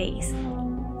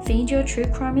 @CrimesLikeThese. Feed your true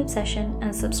crime obsession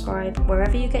and subscribe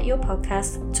wherever you get your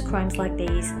podcasts to Crimes Like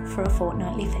These for a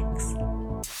fortnightly fix.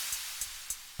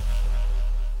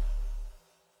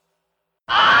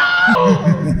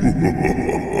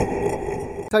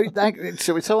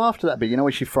 So after that bit, you know,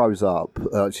 when she throws up,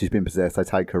 she's been possessed. They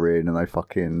take her in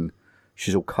and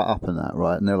she's all cut up and that,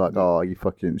 right? And they're like, "Oh, you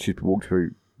fucking." She's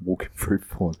walking through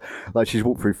thorns, like she's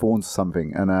walked through thorns or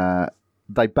something, and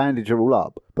they bandage her all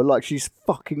up, but like she's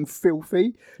fucking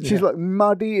filthy. She's like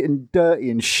muddy and dirty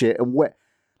and shit and wet.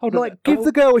 Give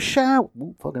the girl a shower.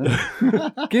 Ooh, fucking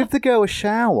hell. Give the girl a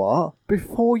shower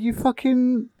before you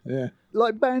fucking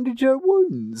like bandage her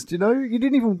wounds. Do you know? You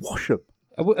didn't even wash them.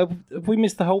 have we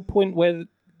missed the whole point where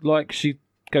like she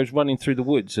goes running through the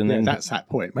woods and then That's that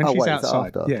point when she's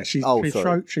outside. Yeah, she throws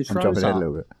jumping ahead a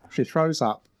little bit. She throws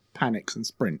up, panics and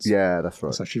sprints. Yeah, that's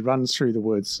right. So she runs through the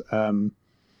woods, and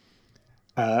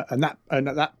at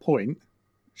that point,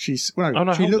 she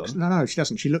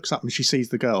doesn't. She looks up and she sees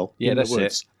the girl in the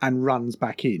woods and runs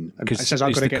back in and says,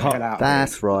 "I've got to get the hell out."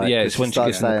 That's right. Yeah, it's when she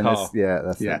gets in the car.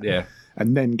 That's it. yeah.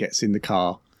 And then gets in the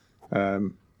car.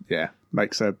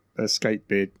 Makes a escape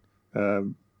bid.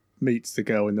 Meets the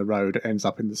girl in the road. Ends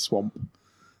up in the swamp.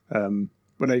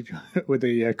 With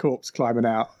the corpse climbing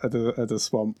out of the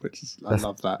swamp, I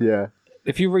love that. Yeah.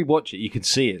 If you rewatch it, you can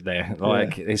see it there.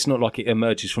 Like it's not like it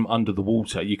emerges from under the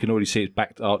water. You can already see its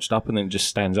back arched up, and then it just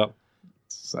stands up.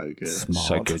 So good,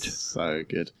 So good, so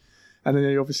good. And then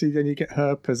you get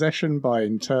her possession by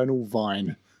internal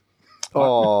vine.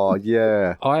 Oh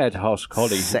yeah. I had to ask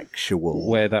Holly Sexual.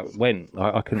 where that went.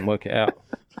 I couldn't work it out.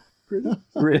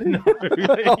 Really? I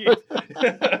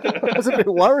was a bit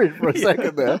worried for a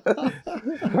second there.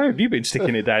 Where have you been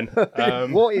sticking it, Dan?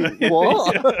 What?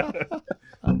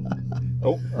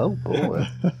 Oh boy.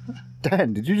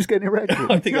 Dan, did you just get an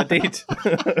erection? I think I did.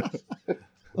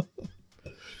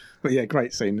 But yeah,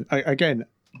 great scene. Again,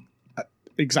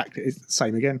 exactly it's the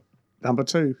same again. Number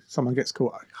 2, someone gets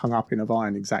caught hung up in a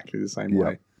vine exactly the same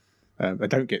way. They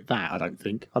don't get that, I don't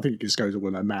think. I think it just goes all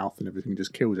in her mouth and everything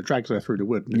just kills her, drags her through the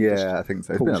wood. And I think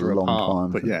so. It's been a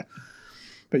long time.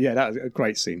 But yeah, that was a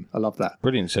great scene. I love that.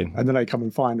 Brilliant scene. And then they come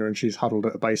and find her, and she's huddled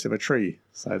at the base of a tree.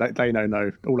 So they know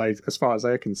no. As far as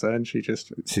they're concerned, she's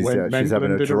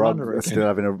having a drug, still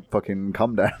having a fucking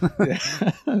come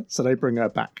down. So they bring her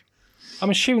back. I'm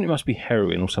assuming it must be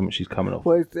heroin or something she's coming off.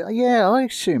 Well, yeah, I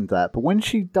assumed that. But when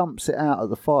she dumps it out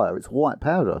of the fire, it's white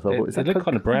powder. So It looked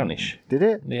kind of brownish. Did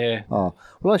it? Yeah. Oh,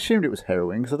 well, I assumed it was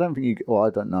heroin because I don't think you. Well,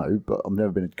 I don't know, but I've never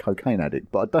been a cocaine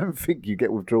addict. But I don't think you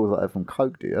get withdrawals like that from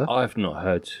coke, do you? I've not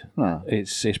heard. No.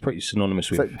 It's pretty synonymous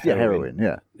with heroin.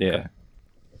 Yeah. Yeah.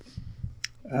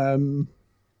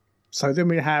 So then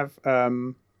we have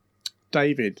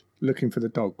David looking for the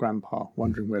dog, Grandpa,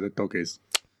 wondering where the dog is.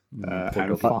 I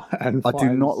do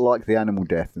not like the animal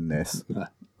death in this. No.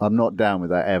 I'm not down with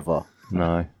that ever.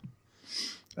 No.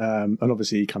 And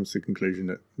obviously he comes to the conclusion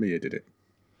that Mia did it.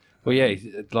 Well, yeah,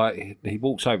 he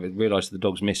walks over, realises the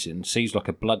dog's missing, sees like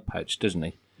a blood patch, doesn't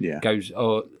he? Yeah. Goes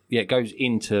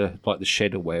into like the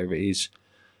shed or wherever it is,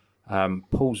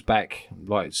 pulls back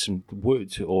like some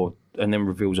wood and then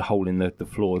reveals a hole in the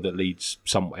floor that leads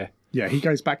somewhere. Yeah, he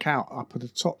goes back out up at the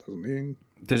top, doesn't he? And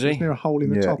does he? Isn't there a hole in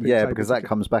the top? Yeah, because that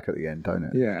comes back at the end, don't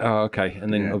it? Yeah. Oh, okay.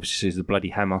 And then obviously sees the bloody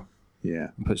hammer. Yeah.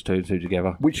 And puts two and two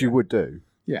together. Which you would do.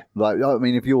 Yeah. Like, I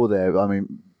mean, if you're there,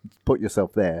 put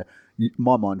yourself there.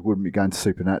 My mind wouldn't be going to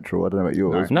Supernatural. I don't know about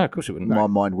yours. No, of course it wouldn't. My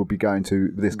mind would be going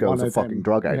to this girl's a fucking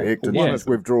drug addict and she's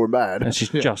withdrawing mad. And she's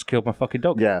just killed my fucking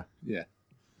dog. Yeah. Yeah.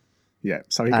 Yeah,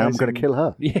 so he And I'm goes going to kill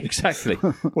her. Yeah, exactly.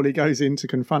 Well, he goes in to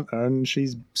confront her, and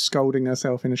she's scolding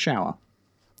herself in a shower.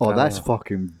 Oh, that's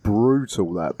fucking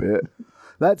brutal, that bit.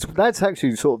 That's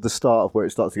actually sort of the start of where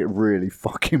it starts to get really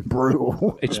fucking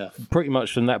brutal. It's pretty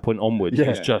much from that point onwards.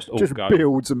 It's just all go.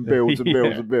 builds and builds and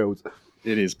builds Yeah. and builds.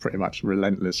 It is pretty much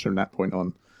relentless from that point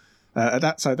on.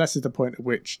 So this is the point at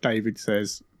which David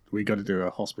says, we got to do a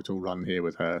hospital run here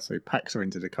with her. So he packs her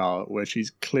into the car where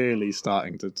she's clearly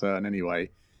starting to turn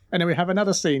anyway. And then we have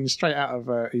another scene straight out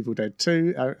of Evil Dead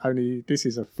 2. Only this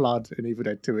is a flood. In Evil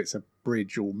Dead 2, it's a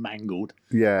bridge all mangled.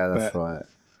 Yeah, that's But- right.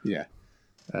 Yeah.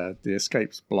 The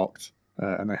escape's blocked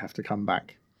and they have to come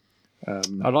back.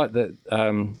 I like that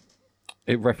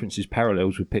it references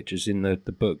parallels with pictures in the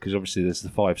book, because obviously there's the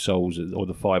 5 souls or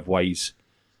the 5 ways.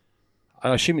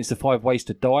 I assume it's the 5 ways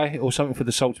to die or something for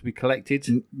the soul to be collected.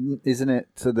 Isn't it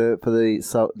for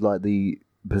the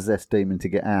possessed demon to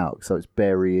get out? So it's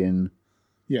burying,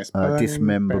 Yes.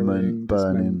 dismemberment,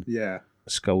 burning. Yeah.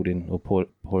 Scalding or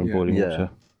pouring Yeah. boiling Yeah. water.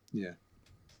 Yeah.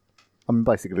 I mean,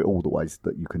 basically all the ways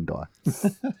that you can die.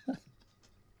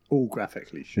 All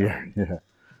graphically shown. Yeah.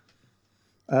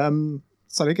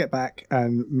 So they get back,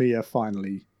 and Mia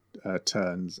finally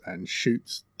turns and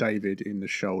shoots David in the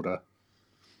shoulder,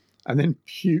 and then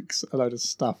pukes a load of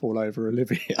stuff all over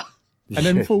Olivia, and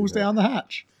then falls down the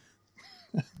hatch.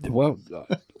 Well,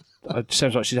 it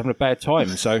sounds like she's having a bad time,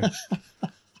 so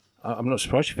I'm not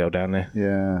surprised she fell down there.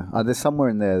 Yeah. There's somewhere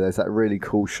in there's that really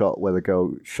cool shot where the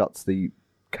girl shuts the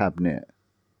cabinet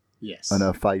Yes. and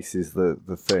her face is the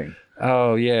thing.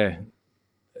 Oh, yeah.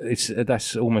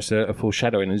 That's almost a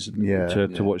foreshadowing Yeah.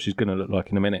 to what she's going to look like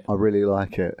in a minute. I really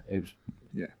like it.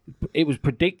 It was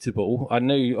predictable. I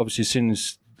knew, obviously, as soon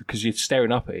as, because you're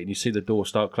staring up at it and you see the door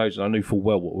start closing, I knew full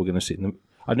well what we're going to see.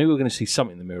 I knew we were going to see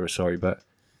something in the mirror, but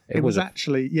It was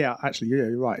actually, yeah,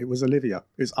 you're right. It was Olivia.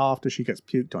 It's after she gets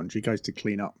puked on. She goes to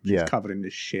clean up. She's Yeah. covered in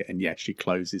this shit, and she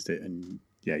closes it, and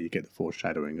you get the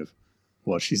foreshadowing of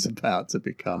what she's about to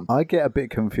become. I get a bit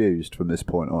confused from this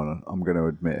point on. I'm going to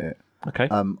admit it. Okay.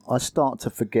 I start to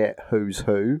forget who's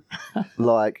who,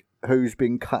 like who's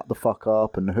been cut the fuck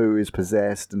up and who is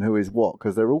possessed and who is what,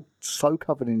 because they're all so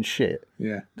covered in shit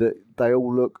Yeah. that they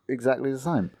all look exactly the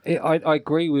same. I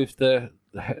agree with the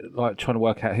trying to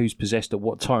work out who's possessed at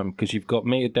what time, because you've got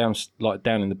Mia down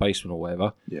in the basement or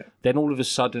whatever. Yeah. Then all of a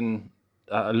sudden,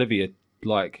 Olivia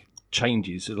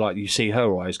changes. Like you see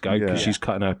her eyes go because Yeah. she's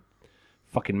cutting her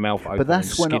fucking mouth open. But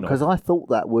that's and when, skin because off. I thought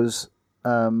that was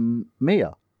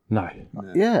Mia. No.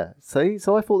 Yeah, see,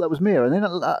 so I thought that was Mia, and then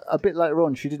a bit later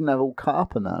on, she didn't have all cut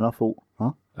up and that, and I thought,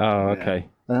 huh? Oh, okay.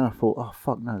 And then I thought, oh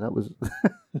fuck, no, that was.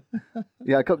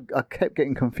 Yeah, I kept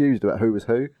getting confused about who was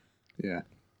who. Yeah.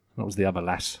 That was the other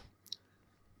lass.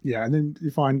 Yeah, and then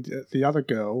you find the other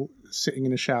girl sitting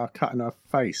in a shower cutting her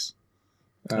face.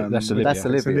 That's Olivia. That's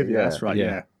Olivia, yeah. That's right,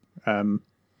 Yeah. yeah.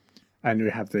 And we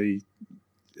have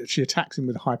she attacks him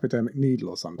with a hypodermic needle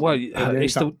or something. Well, and he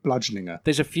it's ends up bludgeoning her.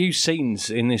 There's a few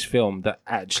scenes in this film that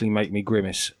actually make me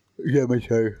grimace. Yeah, me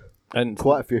too. And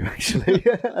Quite a few actually,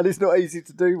 and it's not easy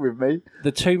to do with me.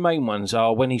 the two main ones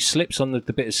are when he slips on the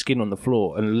bit of skin on the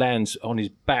floor and lands on his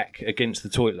back against the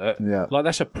toilet. Yeah. Like,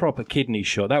 that's a proper kidney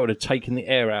shot. That would have taken the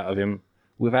air out of him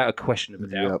without a question of a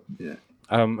doubt. Yeah.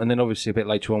 And then obviously a bit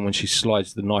later on when she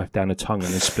slides the knife down her tongue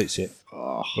and then splits it.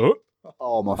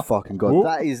 Oh my fucking god,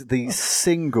 that is the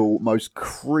single most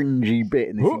cringy bit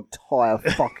in this entire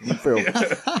fucking film.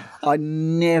 I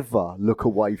never look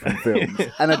away from films,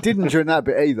 and I didn't during that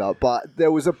bit either. But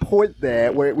there was a point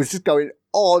there where it was just going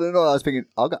on and on. I was thinking,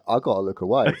 I got to look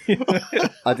away.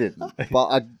 I didn't,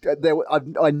 but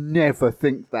I never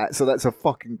think that. So that's a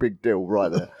fucking big deal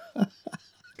right there.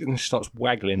 And starts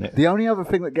waggling it. The only other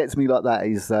thing that gets me like that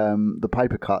is the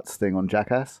paper cuts thing on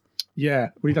Jackass. Yeah,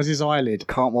 when he does his eyelid.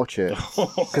 Can't watch it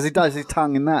because he does his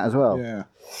tongue in that as well. Yeah.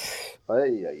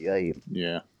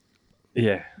 Yeah.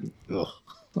 Yeah.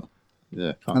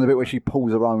 Yeah. And the bit where she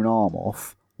pulls her own arm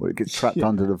off, where it gets trapped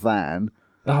under the van.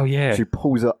 Oh, yeah. She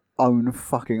pulls her own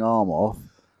fucking arm off.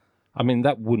 I mean,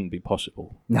 that wouldn't be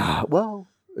possible. Nah, well,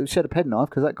 she had a penknife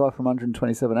because that guy from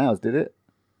 127 Hours did it.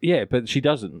 Yeah, but she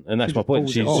doesn't. And that's my point.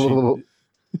 pulls it She's, off.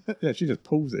 Yeah, she just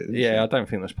pulls it. doesn't yeah, she? I don't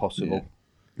think that's possible. Yeah.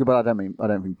 But I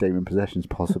don't think demon possession's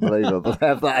possible either. But they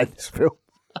have that in this film.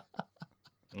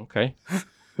 Okay.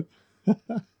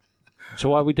 So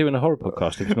why are we doing a horror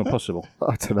podcast if it's not possible?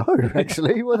 I don't know,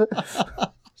 actually.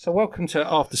 So welcome to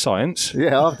After Science.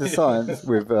 Yeah, After Science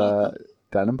with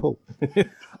Dan and Paul.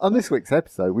 On this week's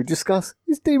episode, we discuss,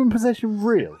 is demon possession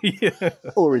real?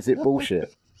 Or is it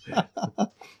bullshit?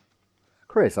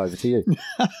 Chris, over to you.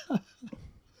 I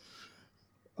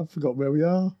forgot where we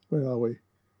are. Where are we?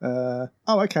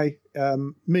 Okay.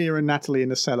 Mia and Natalie in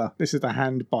the cellar. This is the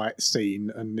hand bite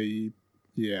scene, and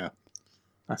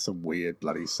that's a weird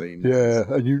bloody scene. Yeah,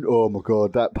 and oh my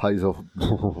god, that pays off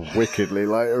wickedly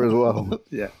later as well.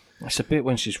 Yeah. It's a bit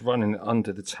when she's running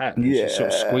under the tap and she's sort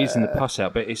of squeezing the pus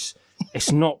out, but it's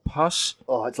not pus.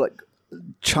 Oh, it's like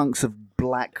chunks of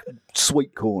black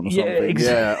sweet corn or something.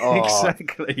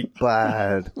 Exactly.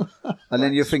 Bad. And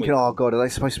then you're thinking, oh god, are they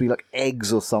supposed to be like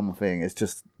eggs or something? It's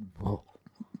just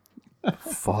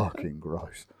fucking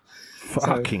gross.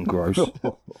 Fucking gross.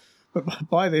 But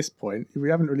by this point, we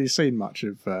haven't really seen much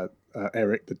of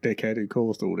Eric, the dickhead who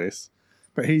caused all this.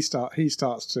 But he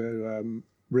starts to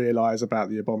realise about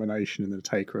the abomination and the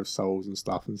taker of souls and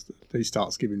stuff, and he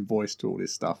starts giving voice to all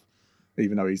this stuff,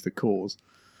 even though he's the cause.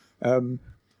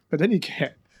 But then you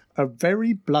get a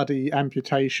very bloody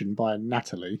amputation by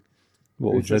Natalie,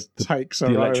 who just takes her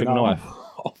the electric own arm knife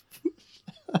off.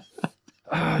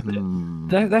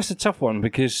 That's a tough one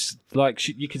because, like,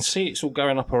 you can see it's all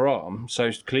going up her arm. So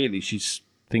clearly she's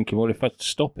thinking, well, if I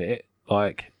stop it,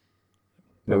 like,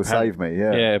 It'll save me,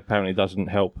 yeah. Yeah, apparently doesn't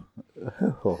help.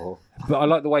 But I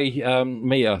like the way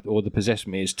Mia, or the possessed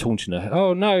Mia, is taunting her.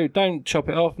 Oh, no, don't chop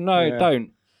it off. No,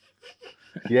 don't.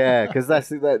 Yeah, because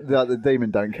the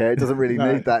demon don't care. It doesn't really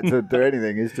need that to do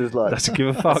anything. It's just like Doesn't give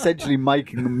a fuck. essentially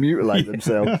making them mutilate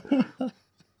themselves.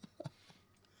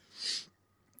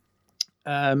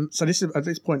 So this is at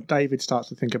this point, David starts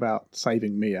to think about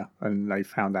saving Mia, and they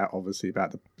found out obviously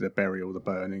about the burial, the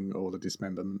burning, or the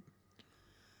dismemberment.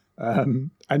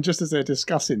 And just as they're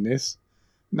discussing this,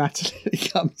 Natalie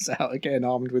comes out again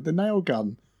armed with the nail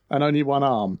gun and only one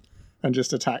arm, and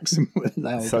just attacks them with a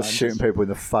nail gun. Starts shooting people in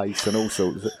the face and all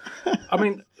sorts. I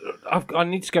mean, I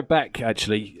need to go back,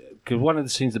 actually, because one of the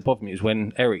scenes that bothered me is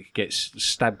when Eric gets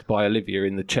stabbed by Olivia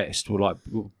in the chest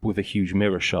with a huge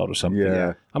mirror shard or something.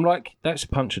 Yeah. I'm like, that's a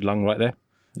punctured lung right there.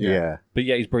 Yeah. But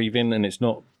yeah, he's breathing and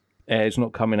air's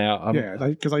not coming out.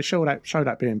 Because they show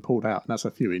that being pulled out, and that's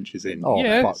a few inches in. Oh,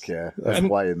 Yeah, fuck yeah. That's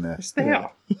way in there. It's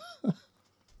there.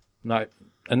 No.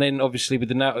 And then obviously with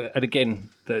the nail, and again,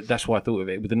 that's why I thought of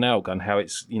it, with the nail gun, how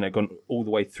it's, gone all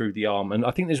the way through the arm. And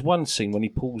I think there's one scene when he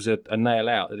pulls a nail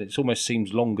out and it almost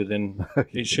seems longer than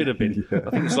it should have been. I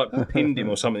think it's like pinned him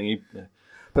or something.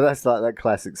 But that's like that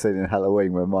classic scene in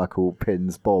Halloween where Michael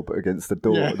pins Bob against the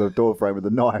door frame with a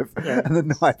knife, and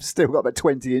the knife's still got about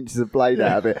 20 inches of blade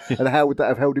out of it. And how would that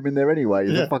have held him in there anyway?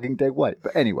 He's a fucking dead weight.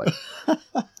 But anyway,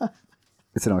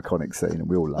 it's an iconic scene, and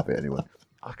we all love it anyway.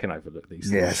 I can overlook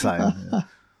these Yeah, things.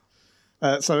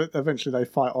 same. So eventually they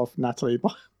fight off Natalie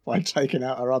by taking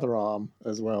out her other arm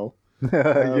as well.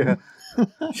 Yeah.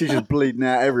 She's just bleeding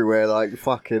out everywhere, like,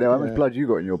 fucking hell, how much blood you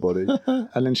got in your body?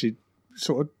 And then she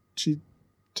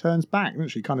turns back, doesn't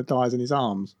she? Kind of dies in his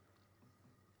arms.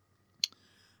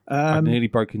 I nearly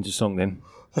broke into song then.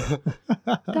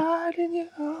 Died in your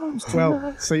arms.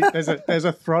 Well, see, there's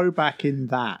a throwback in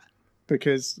that,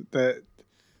 because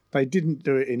they didn't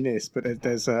do it in this, but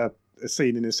there's a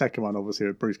scene in the second one, obviously,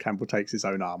 where Bruce Campbell takes his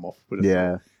own arm off. With a Yeah.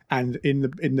 sword.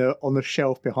 And on the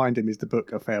shelf behind him is the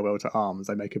book A Farewell to Arms.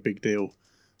 They make a big deal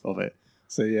of it.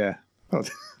 So yeah. But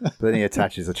then he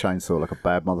attaches a chainsaw like a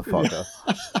bad motherfucker.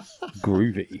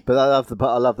 Groovy. But I love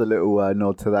the little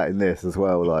nod to that in this as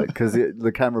well, like, because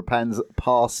the camera pans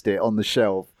past it on the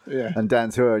shelf and down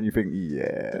to her, and you think,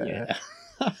 yeah.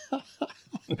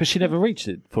 But she never reached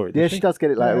it for it, Yeah, did she does get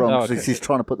it later on. Oh, Because okay. she's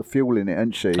trying to put the fuel in it,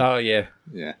 isn't she? Oh, yeah.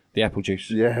 Yeah. The apple juice.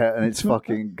 Yeah, and it's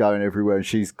fucking going everywhere, and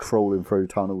she's crawling through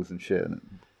tunnels and shit.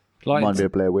 And it Like, reminds me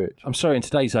of Blair Witch. I'm sorry, in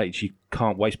today's age, you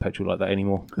can't waste petrol like that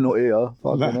anymore. Not here.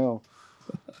 Fucking hell.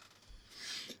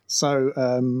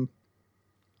 So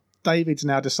David's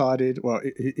now decided. Well,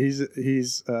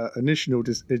 his initial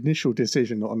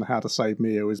decision on how to save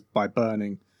Mia was by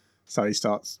burning. So he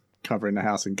starts covering the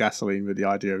house in gasoline with the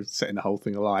idea of setting the whole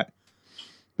thing alight.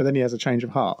 But then he has a change of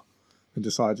heart and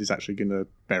decides he's actually going to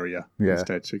bury her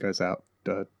instead. So he goes out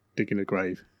digging a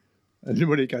grave. And then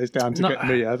when he goes down to get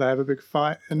Mia, they have a big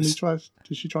fight, and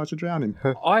she tries to drown him.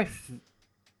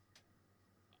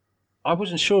 I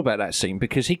wasn't sure about that scene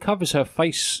because he covers her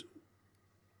face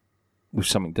with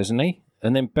something, doesn't he?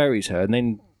 And then buries her, and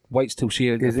then waits till she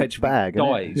effectively bag, isn't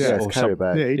it? dies. Yeah, it's or carry something.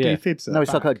 bag. Yeah, he defibs her. No,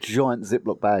 it's back. like a giant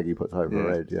Ziploc bag he puts over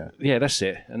her head, yeah. Yeah, that's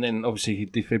it. And then obviously he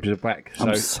defibs her back. So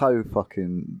I'm so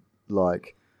fucking,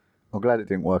 like, I'm glad it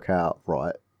didn't work out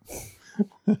right.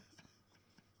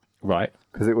 right.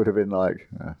 Because it would have been like,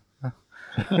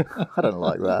 I don't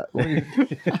like that.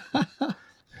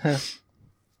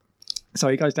 So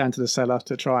he goes down to the cellar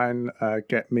to try and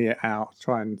get Mia out,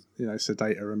 try and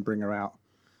sedate her and bring her out,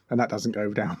 and that doesn't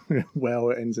go down well.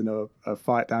 It ends in a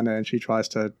fight down there, and she tries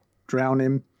to drown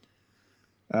him.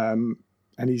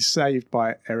 And he's saved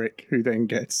by Eric, who then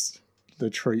gets the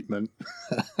treatment.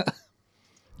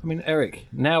 I mean, Eric,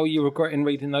 now you're regretting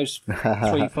reading those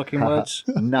 3 fucking words?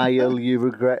 Nail, you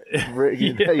regret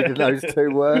reading those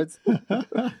 2 words.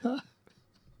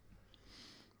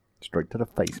 Straight to the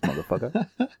face, motherfucker.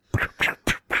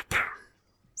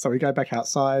 So we go back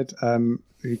outside.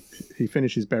 He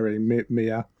finishes burying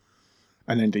Mia,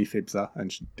 and then defibs her,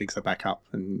 and she digs her back up,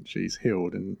 and she's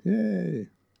healed, and yay.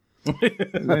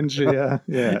 And then she, as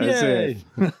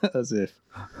if.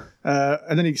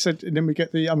 And then he said, and then we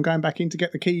get I'm going back in to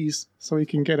get the keys so he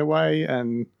can get away,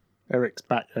 and Eric's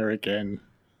back there again,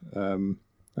 and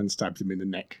stabs him in the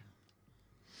neck.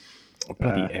 Oh,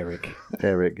 bloody Eric.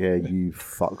 Eric, yeah, you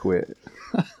fuckwit.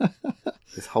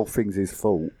 This whole thing's his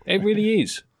fault. It really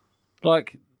is.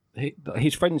 Like,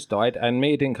 his friends died and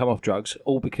Mia didn't come off drugs,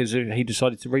 all because he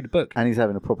decided to read a book. And he's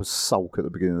having a proper sulk at the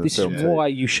beginning of the This film. is why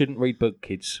you shouldn't read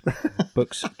kids.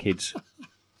 Books, kids.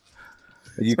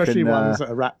 Especially ones that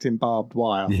are wrapped in barbed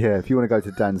wire. Yeah, if you want to go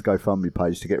to Dan's GoFundMe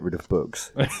page to get rid of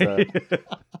books, let's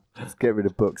get rid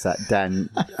of books at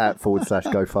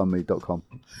dan@/GoFundMe.com.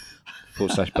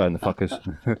 /burn the fuckers.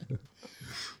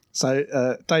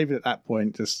 So David at that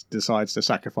point just decides to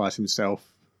sacrifice himself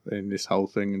in this whole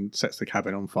thing and sets the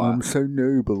cabin on fire. I'm so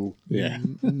noble. Yeah.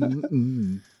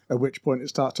 At which point it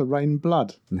starts to rain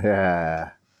blood.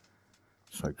 Yeah.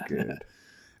 So good.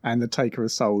 And the Taker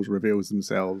of Souls reveals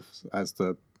themselves as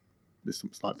this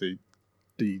looks like the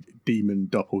demon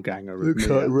doppelganger. Of Looks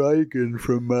Mia. like Reagan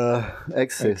from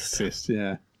Exorcist. Exorcist,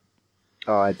 yeah.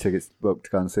 Oh, I had tickets booked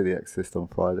to go and see the Exorcist on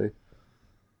Friday.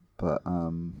 But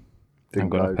didn't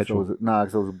got go. enough petrol?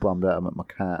 Because I was bummed out about my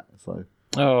cat. So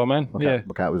Oh, man. my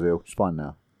cat was ill. She's fine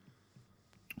now.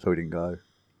 So we didn't go.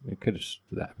 We could have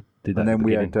did that. And then at the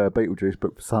we had beginning. Beetlejuice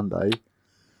booked for Sunday.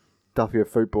 Duffy had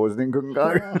food poisoning, couldn't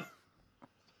go.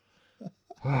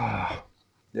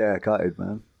 Yeah, gutted,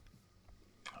 man.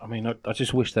 I mean, I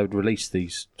just wish they would release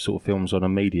these sort of films on a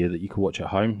media that you could watch at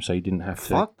home, so you didn't have to.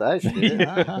 Fuck that shit.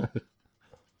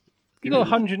 You got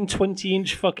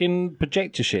 120-inch fucking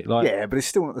projector shit, like. Yeah, but it's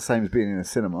still not the same as being in a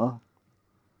cinema.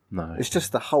 No. It's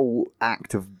just the whole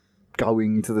act of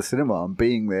going to the cinema and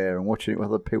being there and watching it with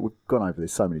other people. We've gone over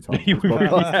this so many times. on this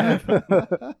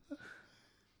podcast.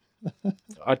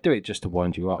 I'd do it just to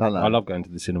wind you up. I know. I love going to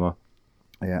the cinema.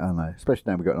 Yeah, I know. Especially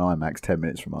now we've got an IMAX 10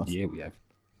 minutes from us. Yeah, we have.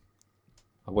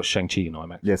 I watched Shang-Chi in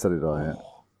IMAX. Yes, so did I. Yeah.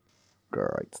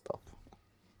 Great stuff.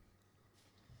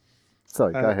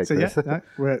 Sorry, go ahead, So,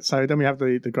 Chris. so then we have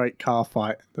the great car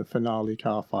fight, the finale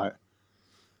car fight,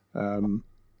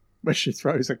 where she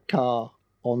throws a car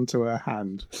onto her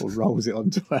hand or rolls it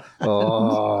onto her hand,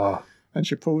 Oh. and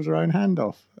she pulls her own hand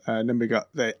off. And then we got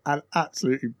an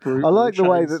absolutely brutal. I like the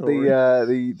way that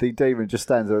chainsaw. the demon just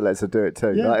stands there and lets her do it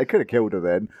too. Yeah. Like, it could have killed her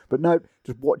then, but no,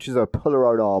 just watches her pull her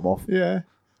own arm off. Yeah.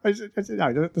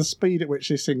 The speed at which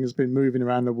this thing has been moving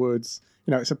around the woods,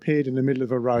 it's appeared in the middle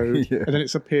of a road, Yeah. and then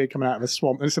it's appeared coming out of a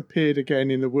swamp, and it's appeared again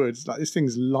in the woods. Like, this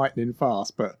thing's lightning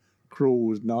fast, but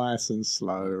crawls nice and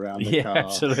slow around the car. Yeah,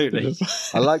 absolutely.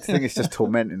 I like to think it's just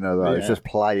tormenting her though. It's Yeah. just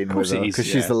playing with course her it is, because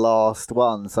yeah. she's the last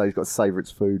one, so he's got to savour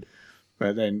its food.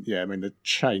 But then, the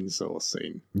chainsaw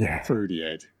scene Yeah. through the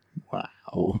head. Wow.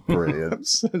 Oh, brilliant.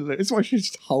 Absolutely. It's why she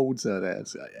just holds her there.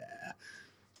 It's like, yeah.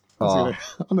 Oh.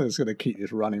 I know it's going to keep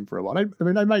this running for a while.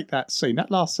 They make that scene.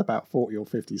 That lasts about 40 or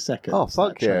 50 seconds. Oh,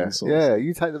 fuck that yeah. chainsaw Yeah, scene.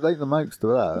 you take the most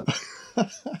of that.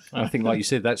 I think, like you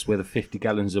said, that's where the 50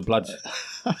 gallons of blood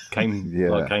came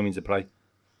into play.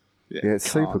 Yeah, it's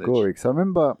super carnage. gory. Because I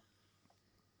remember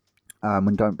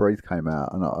when Don't Breathe came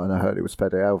out, and I heard it was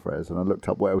Fede Alvarez, and I looked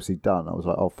up what else he'd done. I was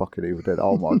like, oh, fucking Evil Dead.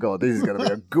 Oh, my God, this is going to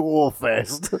be a gore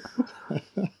fest.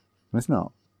 It's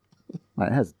not.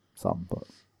 Like, it has some, but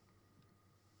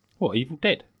What, Evil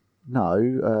Dead?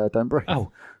 no, Don't Breathe.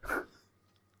 Oh.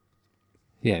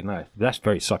 Yeah, no, that's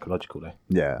very psychological, though.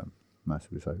 Yeah,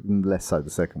 massively so. Less so the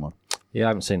second one. Yeah, I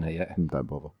haven't seen that yet. Don't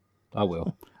bother. I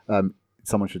will.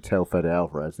 Someone should tell Fede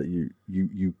Alvarez that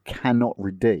you cannot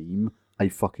redeem a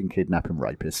fucking kidnapping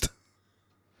rapist.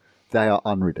 They are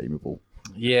unredeemable.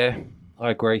 Yeah,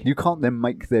 I agree. You can't then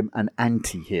make them an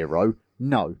anti-hero.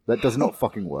 No, that does not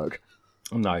fucking work.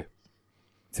 No.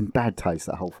 It's in bad taste,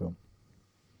 that whole film.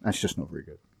 That's just not very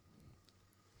good.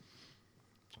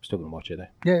 I'm still going to watch it,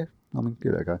 though. Yeah, I mean,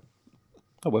 give it a go.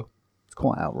 I will. It's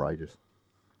quite outrageous.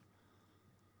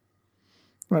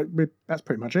 Right, that's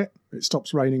pretty much it. It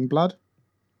stops raining blood,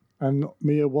 and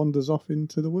Mia wanders off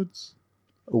into the woods.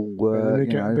 Or, And then we you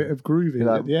get a know, bit of grooving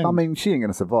at the end. I mean, she ain't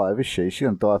going to survive, is she? She's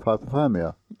going to die of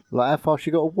hypothermia. Like, how far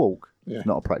she got to walk? Yeah. It's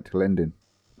not a practical ending.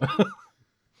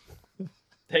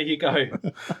 There you go.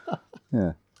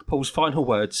 Yeah. Paul's final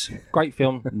words. Great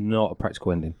film, not a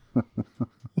practical ending.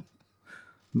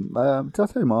 Did I tell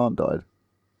you my aunt died?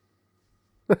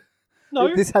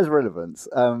 No. This has relevance.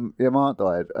 Yeah, my aunt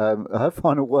died. Her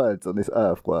final words on this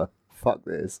earth were, fuck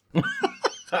this.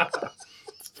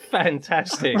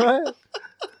 Fantastic. Right?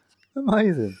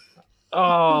 Amazing.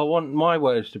 Oh, I want my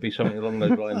words to be something along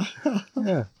those lines.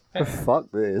 Yeah.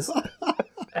 Fuck this.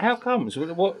 How comes?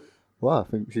 What? Well, I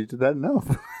think she did that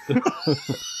enough.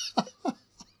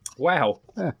 Wow.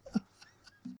 Yeah.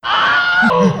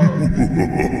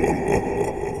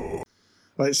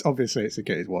 But it's obviously it's a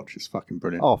get it watch. It's fucking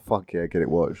brilliant. Oh, fuck yeah, get it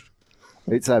watched.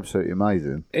 It's absolutely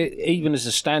amazing. Even as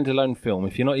a standalone film,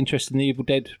 if you're not interested in the Evil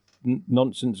Dead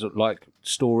nonsense, like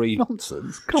story,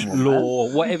 Nonsense. Come on, man.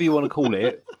 lore, whatever you want to call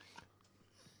it,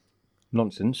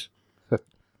 nonsense,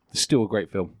 it's still a great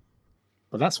film.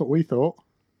 But that's what we thought.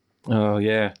 Oh,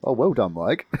 yeah. Oh, well done,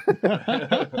 Mike.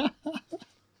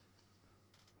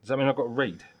 Does that mean I've got to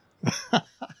read? I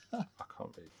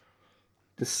can't read.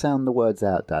 Just sound the words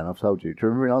out, Dan. I've told you. Do you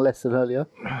remember in our lesson earlier?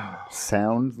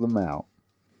 Sound them out.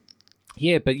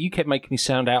 Yeah, but you kept making me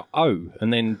sound out O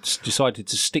and then decided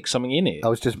to stick something in it. I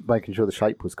was just making sure the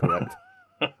shape was correct.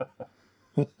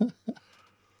 And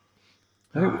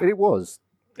it was.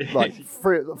 Like,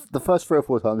 the first 3 or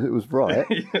 4 times it was right.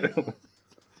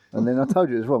 And then I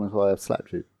told you it was wrong, so I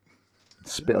slapped you.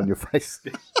 Spit on your face.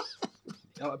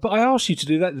 But I asked you to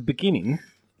do that at the beginning,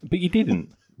 but you didn't.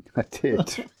 I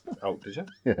did. Oh, did you?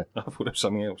 Yeah. I thought it was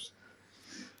something else.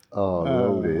 Oh,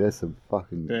 lordy, there's some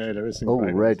fucking... Yeah, there is some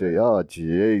great already. Oh,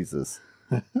 Jesus.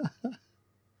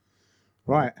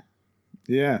 Right.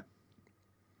 Yeah.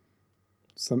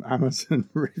 Some Amazon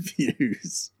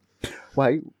reviews.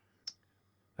 Wait,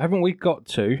 Haven't we got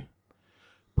to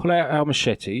pull out our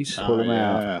machetes? pull them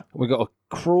out. Yeah. We've got to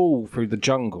crawl through the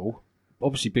jungle,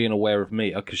 obviously being aware of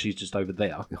Mia because she's just over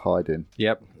there. You're hiding.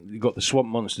 Yep. You've got the swamp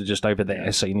monster just over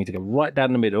there, so you need to go right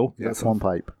down the middle, That's swamp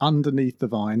ape. Underneath the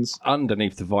vines.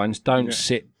 underneath the vines. Don't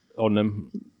sit on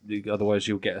them, otherwise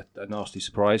you'll get a nasty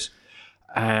surprise.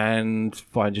 And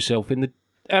find yourself in the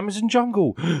Amazon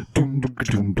jungle. It's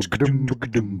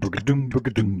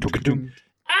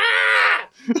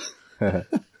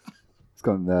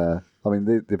gone. I mean,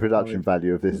 the production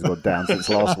value of this has gone down since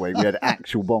last week. We had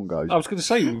actual bongos. I was going to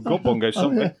say, we've got bongos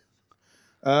somewhere.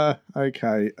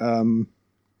 Okay.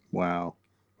 Wow.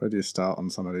 Where do you start on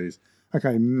some of these?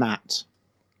 Okay, Matt.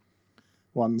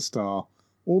 1 star.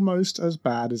 Almost as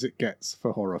bad as it gets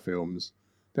for horror films.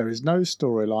 There is no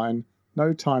storyline,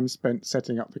 no time spent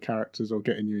setting up the characters or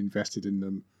getting you invested in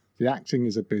them. The acting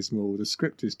is abysmal, the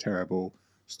script is terrible,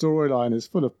 storyline is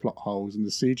full of plot holes, and the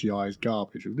CGI is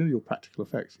garbage. With nearly all practical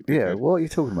effects. Yeah, what are you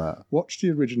talking about? Watch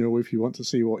the original if you want to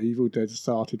see what Evil Dead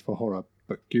started for horror,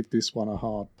 but give this one a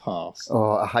hard pass.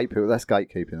 Oh, I hate people. That's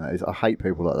gatekeeping. That is. I hate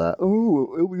people like that.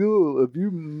 Oh,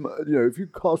 if you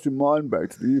cast your mind back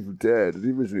to the Evil Dead,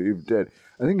 the original Evil Dead,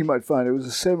 I think you might find it was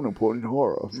a seminal point in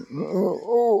horror.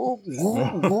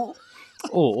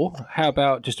 Or how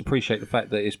about just appreciate the fact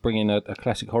that it's bringing a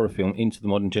classic horror film into the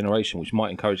modern generation, which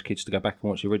might encourage kids to go back and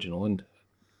watch the original and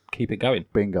keep it going.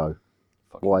 Bingo.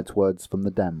 Wise words from the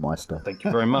Dam Meister. Thank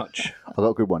you very much. I've got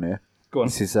a good one here. Go on.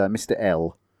 This is Mr.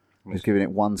 L. He's giving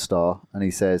it 1 star, and he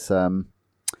says,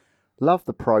 love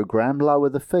the programme, lower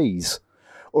the fees.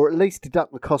 Or at least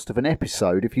deduct the cost of an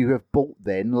episode if you have bought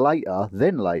then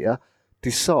later,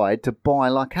 decide to buy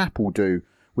like Apple do,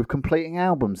 with completing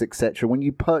albums, etc., when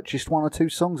you purchased 1 or 2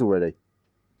 songs already.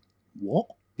 What?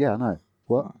 Yeah, I know.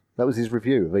 What? That was his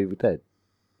review of Evil Dead.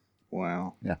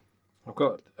 Wow. Yeah. I've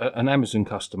got an Amazon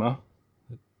customer.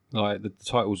 Like, the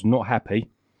title's Not Happy.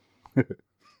 And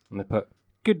they put,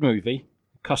 good movie,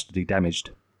 custody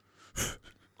damaged.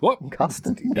 What?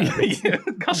 Custody damage.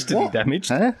 Custody damaged?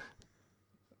 Huh?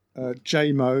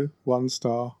 JMO, 1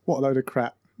 star. What a load of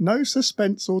crap. No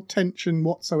suspense or tension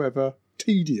whatsoever.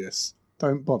 Tedious.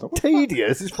 Don't bother.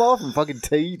 Tedious? It's far from fucking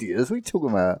tedious. What are you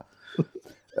talking about?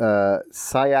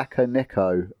 Sayaka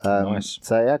Neko. Nice.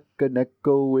 Sayaka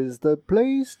Neko is the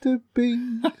place to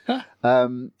be.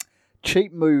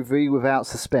 Cheap movie without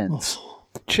suspense.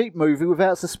 Cheap movie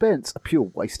without suspense. A pure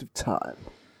waste of time.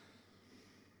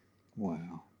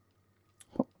 Wow.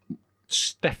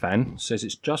 Stefan says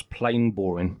it's just plain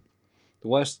boring. The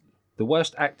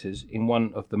worst actors in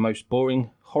one of the most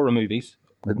boring horror movies.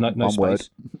 No One space. word.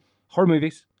 Horror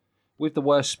movies with the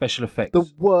worst special effects.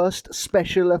 The worst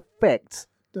special effects.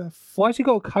 Why has he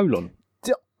got a colon?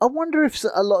 I wonder if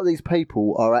a lot of these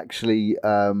people are actually...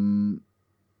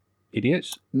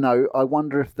 Idiots. No, I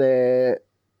wonder if they're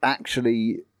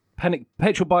actually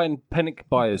Petrol buying panic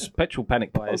buyers. Petrol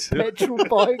panic buyers. Petrol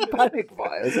buying panic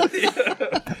buyers.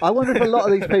 I wonder if a lot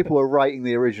of these people are rating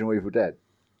the original Evil Dead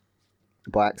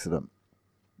by accident.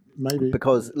 Maybe.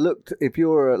 Because look, if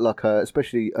you're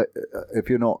especially if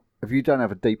you don't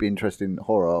have a deep interest in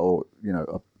horror, or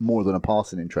more than a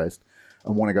passing interest,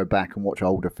 and want to go back and watch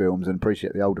older films and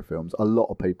appreciate the older films, a lot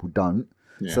of people don't.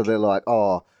 Yeah. So they're like,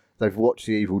 they've watched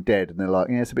The Evil Dead, and they're like,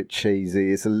 yeah, it's a bit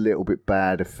cheesy, it's a little bit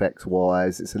bad effects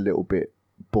wise, it's a little bit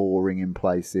boring in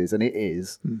places, and it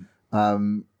is. I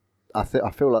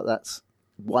feel like that's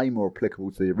way more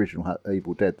applicable to the original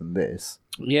Evil Dead than this.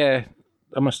 Yeah,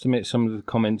 I must admit, some of the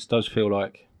comments does feel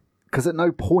like. Because at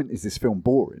no point is this film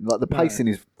boring. Like, the pacing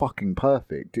is fucking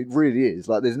perfect. It really is.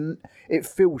 Like, it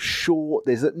feels short.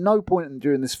 There's at no point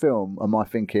during this film am I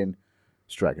thinking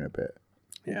it's dragging a bit.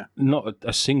 Yeah. Not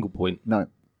a single point. No.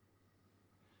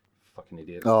 Fucking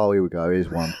idiot. Oh, here we go. Here's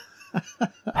one.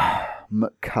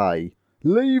 McKay.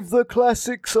 Leave the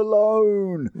classics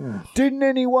alone. Didn't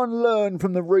anyone learn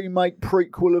from the remake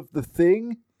prequel of The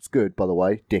Thing? It's good, by the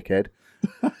way, dickhead.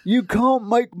 You can't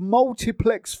make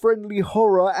multiplex-friendly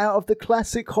horror out of the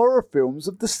classic horror films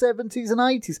of the 70s and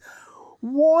 80s.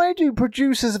 Why do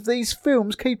producers of these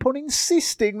films keep on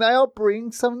insisting they are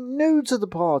bringing some new to the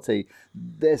party?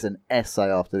 There's an essay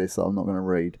after this that I'm not going to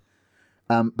read.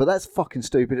 But that's fucking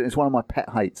stupid, and it's one of my pet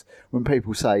hates when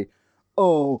people say,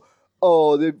 oh,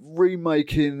 they're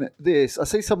remaking this. I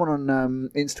see someone on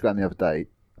Instagram the other day.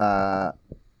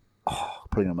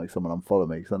 Probably going to make someone unfollow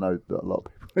me because I know that a lot of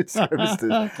people are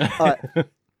services.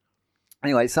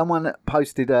 Anyway, someone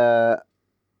posted a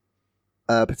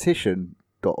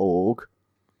petition.org,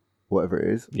 whatever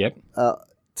it is, Yep.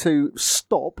 to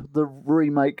stop the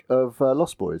remake of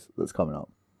Lost Boys that's coming up.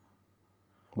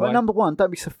 Well, Why? number one,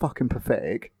 don't be so fucking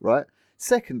pathetic, right?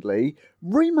 Secondly,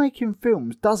 remaking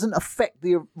films doesn't affect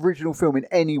the original film in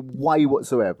any way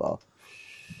whatsoever.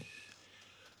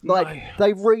 Like,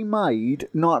 they remade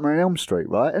Nightmare on Elm Street,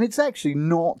 right? And it's actually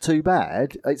not too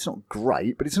bad. It's not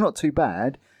great, but it's not too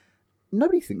bad.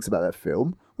 Nobody thinks about that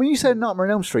film. When you say Nightmare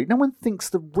on Elm Street, no one thinks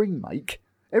the remake.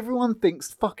 Everyone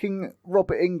thinks fucking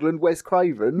Robert Englund, Wes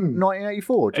Craven,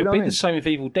 1984. Do you know It'll what be I mean? the same with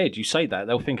Evil Dead. You say that,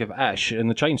 they'll think of Ash and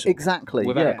the chainsaw. Exactly.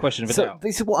 Without yeah. a question of a so doubt.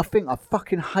 This is what I think. I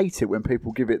fucking hate it when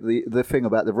people give it the thing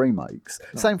about the remakes.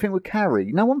 Same thing with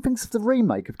Carrie. No one thinks of the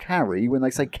remake of Carrie when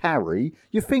they say Carrie.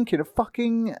 You're thinking of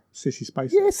fucking... Sissy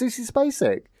Spacek. Yeah, Sissy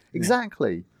Spacek.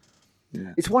 Exactly.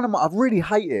 Yeah. It's one of my... I really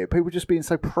hate it. People just being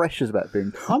so precious about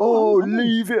things. I'm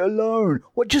leave it alone.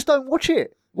 Well, just don't watch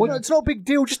it. Well, it's not a big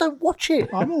deal. Just don't watch it.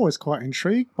 I'm always quite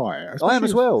intrigued by it. I am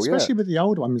as well, yeah. Especially with the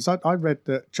old ones. I read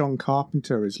that John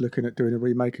Carpenter is looking at doing a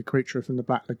remake of Creature from the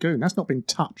Black Lagoon. That's not been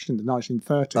touched in the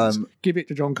 1930s. Give it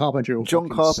to John Carpenter. he'll John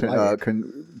fucking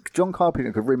slay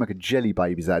Carpenter could remake a Jelly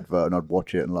Babies advert and I'd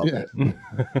watch it and love it. it.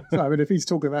 Yeah. So, I mean, if he's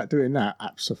talking about doing that,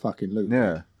 abso-fucking-lutely.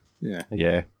 Yeah. Yeah.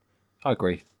 Yeah, I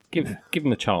agree. Give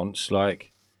him a chance.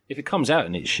 Like, if it comes out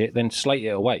and it's shit, then slate it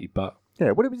away. But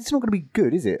Yeah, well, it's not going to be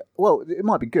good, is it? Well, it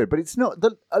might be good, but it's not.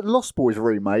 The Lost Boys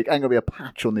remake ain't going to be a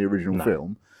patch on the original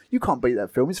film. You can't beat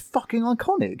that film. It's fucking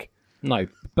iconic. no.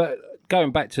 But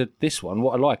going back to this one,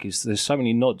 what I like is there's so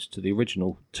many nods to the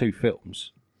original two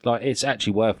films. Like, it's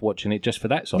actually worth watching it just for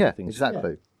that side Yeah, of things.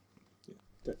 exactly.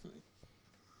 Definitely.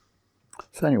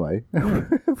 So anyway,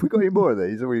 have we got any more of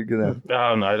these? Are we going to...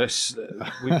 Oh no, let's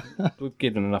we've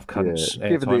given enough cunts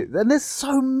airtime. And there's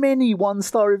so many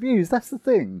one-star reviews. That's the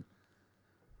thing.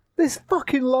 There's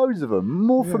fucking loads of them.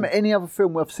 More from any other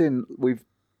film we've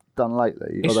done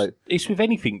lately. It's with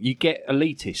anything. You get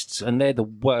elitists, and they're the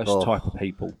worst type of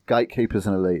people. Gatekeepers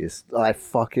and elitists. I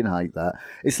fucking hate that.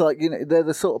 It's like, they're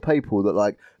the sort of people that,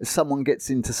 like, if someone gets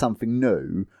into something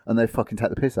new and they fucking take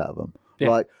the piss out of them. Yeah.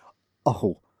 Like,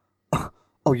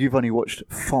 you've only watched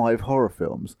 5 horror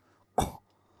films.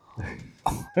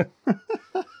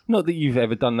 Not that you've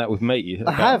ever done that with me.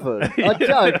 I haven't. I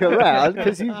joke around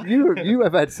because you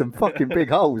have had some fucking big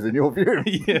holes in your view.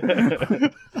 Yeah.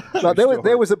 Like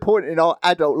there was a point in our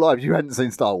adult lives you hadn't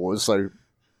seen Star Wars, so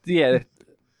Yeah.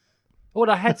 Well,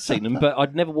 I had seen them, but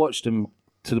I'd never watched them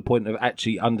to the point of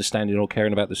actually understanding or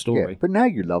caring about the story. yeah. But now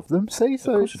you love them. See,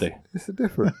 so course I do. it's a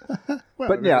different. Well,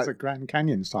 But yeah. there's a Grand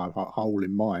Canyon style hole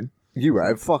in mine. You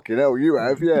have fucking hell. You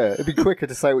have, yeah. It'd be quicker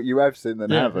to say what you have seen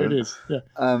than haven't. it is. Yeah.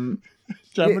 Um,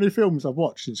 Do you know how many films I've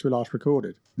watched since we last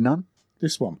recorded? none.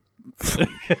 This one.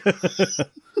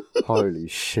 Holy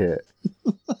shit!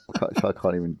 I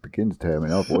can't even begin to tell you how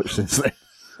many I've watched since then.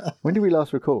 When did we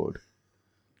last record?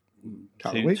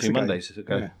 Couple of weeks two ago. Mondays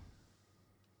ago. Yeah.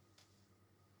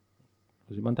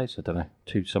 Was it Mondays? I don't know.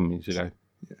 Two some weeks ago.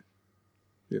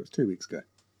 It was 2 weeks ago.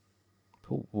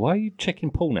 Why are you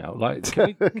checking porn out? Like,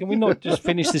 can we not just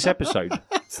finish this episode?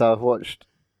 So I've watched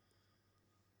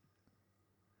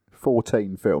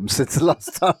 14 films since the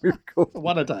last time we recorded.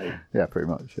 One a day. Yeah, pretty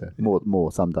much. Yeah,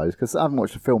 more some days because I haven't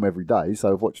watched a film every day,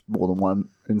 so I've watched more than one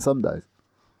in some days.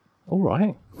 All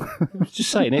right. I was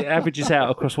just saying, it averages out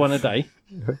across one a day.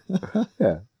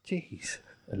 Yeah. Jeez,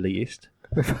 elitist.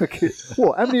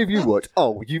 What? How many of you watched?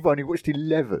 Oh, you've only watched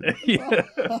 11.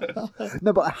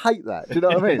 No, but I hate that. Do you know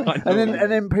what I mean? I know. And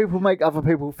then people make other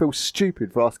people feel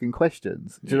stupid for asking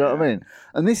questions. Do you know what I mean?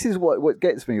 And this is what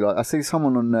gets me. Like I see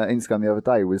someone on Instagram the other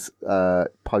day was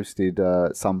posted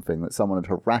something that someone had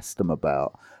harassed them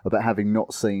about having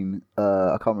not seen.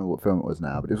 I can't remember what film it was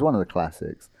now, but it was one of the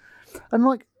classics. And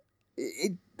like,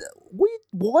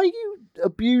 why are you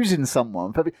abusing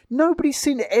someone? Nobody's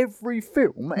seen every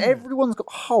film. Everyone's got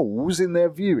holes in their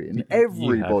viewing.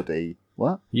 Everybody.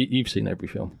 What? You've seen every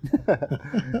film.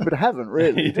 But I haven't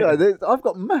really. You know, I've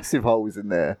got massive holes in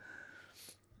there.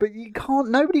 But you can't.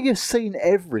 Nobody has seen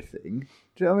everything.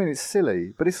 Do you know what I mean? It's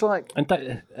silly, but it's like. And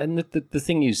the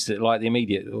thing is that, like, the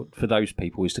immediate for those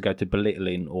people is to go to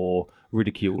belittling or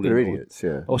ridiculing. They're idiots,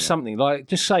 yeah. Or something like,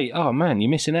 just say, "Oh man,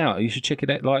 you're missing out. You should check it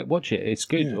out. Like, watch it. It's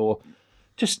good." Yeah. Or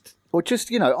just. Or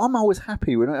just, you know, I'm always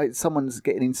happy when someone's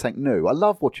getting into something new. I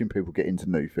love watching people get into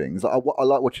new things. I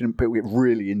like watching people get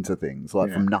really into things,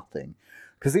 like from nothing.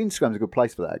 Because Instagram's a good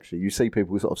place for that, actually. You see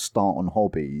people sort of start on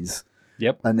hobbies.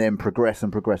 Yep. And then progress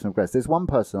and progress and progress. There's one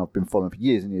person I've been following for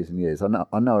years and years and years. I know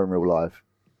her in real life,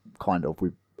 kind of,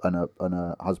 and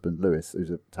her husband, Lewis, who's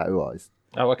a tattoo artist.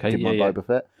 Oh, okay. Did my Boba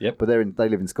Fett. Yep. But they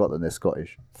live in Scotland. They're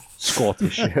Scottish.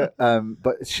 Scottish.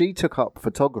 But she took up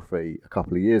photography a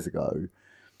couple of years ago,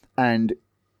 and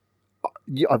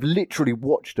I've literally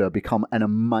watched her become an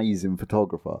amazing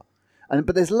photographer.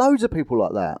 But there's loads of people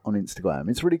like that on Instagram.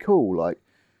 It's really cool. Like,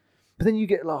 but then you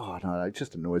get, I don't know, it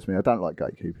just annoys me. I don't like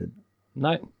gatekeeping.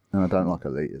 No. And I don't like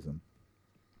elitism.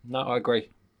 No, I agree.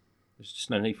 There's just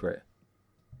no need for it.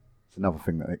 It's another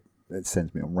thing that it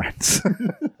sends me on rants.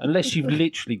 Unless you've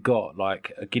literally got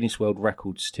like a Guinness World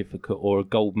Record certificate or a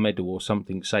gold medal or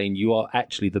something saying you are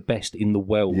actually the best in the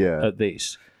world at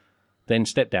this, then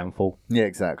step down, fool. Yeah,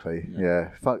 exactly.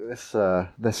 Yeah. Fuck,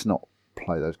 let's not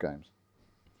play those games.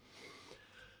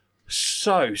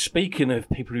 So, speaking of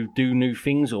people who do new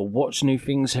things or watch new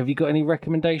things, have you got any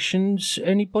recommendations?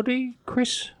 Anybody?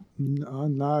 Chris?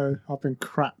 No, I've been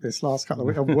crap this last couple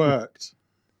of weeks. I've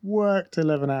worked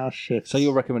 11-hour shifts. So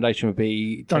your recommendation would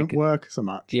be... Don't work so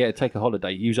much. Yeah, take a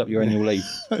holiday. Use up your annual leave.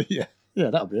 yeah,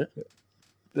 that'll be it.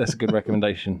 That's a good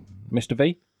recommendation. Mr.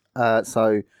 V?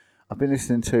 So, I've been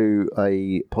listening to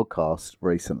a podcast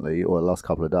recently, or the last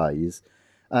couple of days.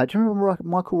 Do you remember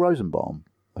Michael Rosenbaum,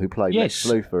 who played Lex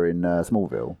Luthor in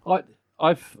Smallville?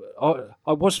 I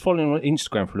was following on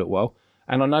Instagram for a little while,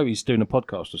 and I know he's doing a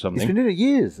podcast or something. He's been doing it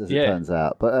years, as it turns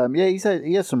out. But he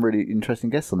has some really interesting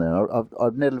guests on there.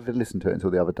 I've never listened to it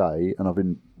until the other day, and I've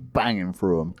been banging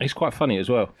through them. He's quite funny as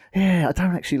well. Yeah, I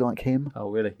don't actually like him. Oh,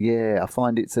 really? Yeah, I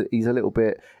find he's a little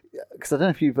bit... Because I don't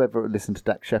know if you've ever listened to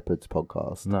Dak Shepard's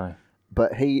podcast. No.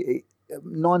 But he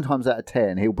 9 times out of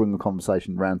 10, he'll bring the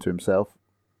conversation round to himself.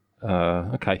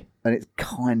 Okay. And it's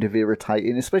kind of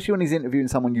irritating, especially when he's interviewing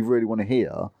someone you really want to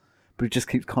hear, but he just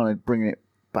keeps kind of bringing it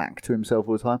back to himself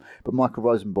all the time. But Michael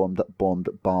Rosenbaum does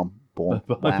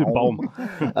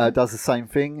the same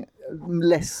thing.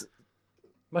 Less.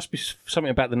 Must be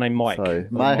something about the name Mike. So,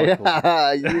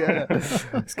 yeah.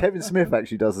 It's Kevin Smith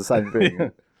actually does the same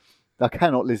thing. I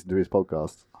cannot listen to his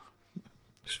podcast.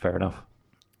 It's fair enough.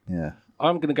 Yeah.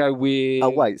 I'm going to go with... Oh,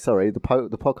 wait, sorry. The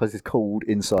podcast is called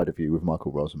Inside of You with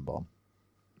Michael Rosenbaum.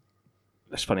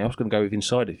 That's funny. I was going to go with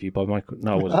Inside of You by Michael...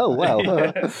 No, I wasn't. Oh, wow.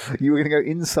 You were going to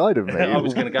go inside of me. I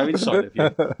was going to go Inside of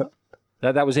You.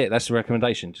 That was it. That's the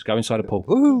recommendation. Just go inside a pool.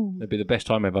 Woo! It'd be the best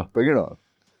time ever. Bring it on.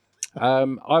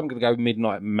 I'm going to go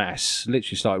Midnight Mass.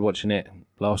 Literally started watching it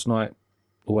last night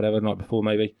or whatever, night before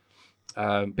maybe.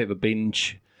 Bit of a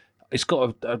binge. It's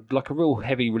got a real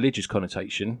heavy religious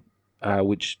connotation.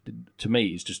 Which to me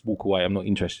is just walk away. I'm not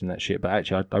interested in that shit. But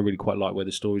actually, I really quite like where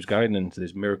the story's going, and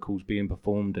there's miracles being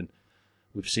performed, and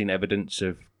we've seen evidence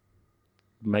of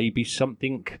maybe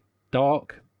something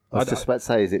dark. I was just about to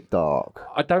say, is it dark?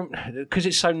 I don't, because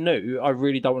it's so new. I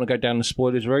really don't want to go down the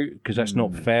spoilers route because that's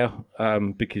not fair.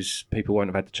 Because people won't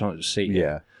have had the chance to see it.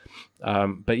 Yeah.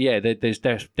 But yeah, there's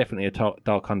definitely a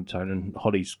dark undertone, and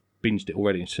Holly's binged it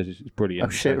already and says it's brilliant.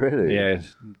 Oh shit! Really? Yeah,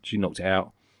 she knocked it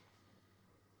out.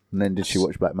 And then did she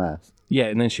watch Black Mass? Yeah,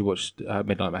 and then she watched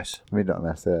Midnight Mass. Midnight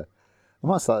Mass, yeah. I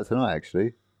might start it tonight,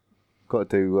 actually. got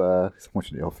to do. I'm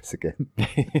watching The Office again,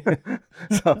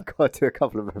 so I've got to do a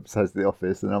couple of episodes of The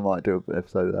Office, and I might do an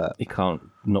episode of that. You can't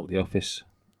knock The Office.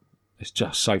 It's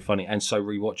just so funny and so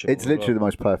rewatchable. It's literally the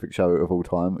most perfect show of all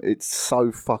time. It's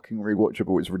so fucking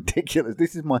rewatchable. It's ridiculous.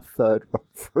 This is my third run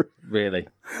through. Really?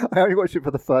 I only watched it for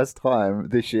the first time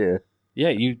this year. Yeah,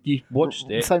 you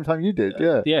watched it. Same time you did,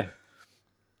 yeah. Yeah.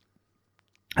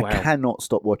 I Wow. cannot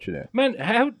stop watching it. Man,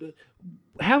 how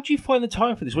do you find the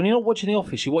time for this? When you're not watching The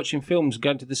Office, you're watching films,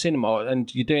 going to the cinema,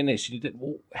 and you're doing this.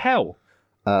 How?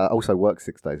 I also work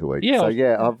 6 days a week. Yeah, So, I-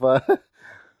 yeah,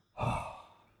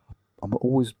 I'm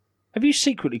always... Have you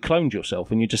secretly cloned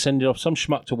yourself and you're just sending off some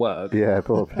schmuck to work Yeah,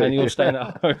 probably. and you're staying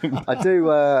at home? I do,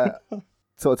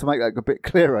 sort of to make that a bit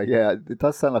clearer, yeah, it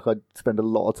does sound like I spend a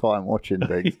lot of time watching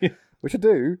things, which I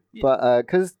do, but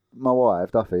because my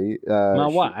wife, Duffy... My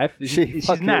wife, she's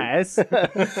fucking- nice.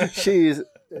 she is,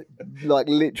 like,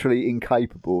 literally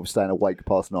incapable of staying awake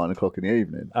past 9 o'clock in the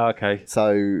evening. Okay.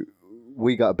 So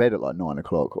we go to bed at like 9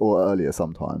 o'clock or earlier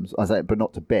sometimes. I say, but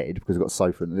not to bed because we've got a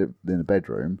sofa in the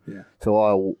bedroom. Yeah. So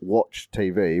I'll watch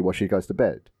TV while she goes to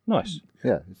bed. Nice.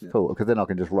 Yeah, it's cool because then I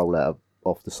can just roll out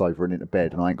off the sofa and into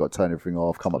bed, and I ain't got to turn everything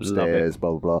off, come upstairs,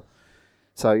 blah blah blah.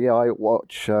 So yeah, I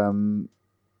watch. Well,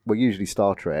 usually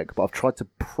Star Trek, but I've tried to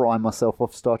prime myself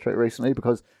off Star Trek recently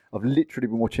because I've literally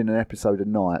been watching an episode a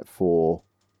night for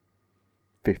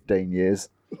 15 years.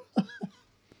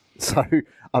 So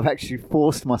I've actually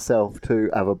forced myself to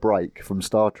have a break from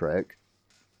Star Trek,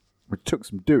 which took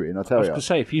some doing, I I tell was you. going to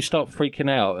say, if you start freaking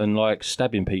out and like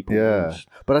stabbing people, Yeah,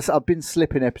 but I've been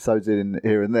slipping episodes in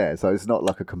here and there, so it's not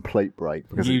like a complete break.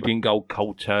 Because you didn't go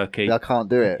cold turkey. I can't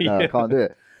do it. No, I can't do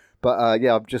it. But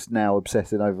yeah, I'm just now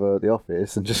obsessing over The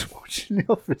Office and just watching The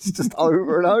Office just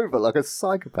over and over like a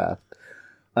psychopath.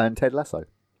 And Ted Lasso.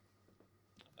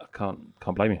 I can't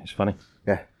blame you. It's funny.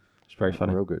 Yeah, It's very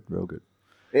funny. real good, real good.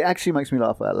 It actually makes me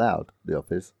laugh out loud, The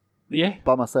Office, Yeah.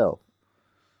 by myself.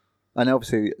 And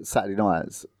obviously, Saturday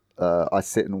nights, I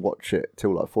sit and watch it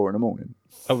till like 4 a.m.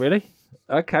 Oh, really?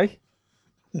 Okay.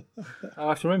 I'll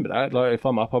have to remember that. Like, if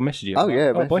I'm up, I'll message you. Oh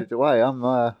yeah, boy. message away.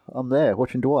 I'm there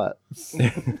watching Dwight.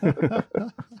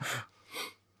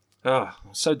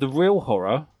 So the real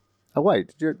horror. Oh wait,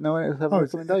 did you know anyone have a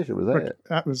recommendation? Was that it?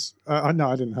 That was no,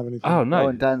 I didn't have anything. Oh, no. Oh,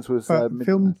 and Dan's was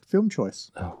film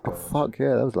choice. Oh, Oh fuck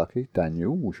yeah, that was lucky.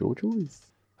 Daniel, what's your choice?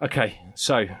 Okay,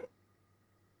 so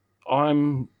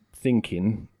I'm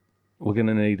thinking we're going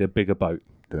to need a bigger boat.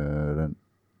 Dun,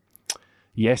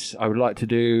 Yes, I would like to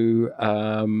do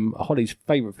Holly's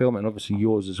favourite film and obviously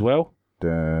yours as well.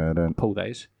 dun, dun, Paul, that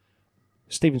is.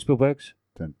 Steven Spielberg's.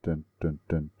 dun, dun, dun,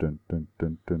 dun, dun, dun,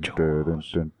 dun, dun,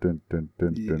 Jaws. dun, dun, dun,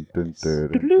 dun, dun, dun, dun,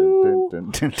 Doodaloo.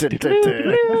 dun, dun, dun, dun, dun,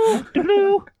 dun.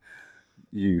 Doodaloo.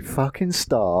 You fucking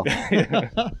star.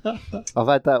 I've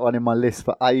had that one in my list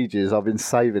for ages. I've been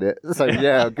saving it. So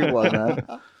yeah, good one, man.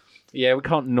 Yeah, we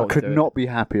can't not Could do it. not be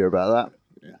happier about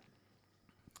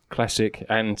Classic,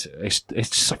 and it's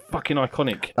so fucking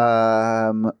iconic.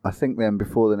 that. I think then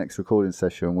before the next recording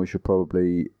session, we should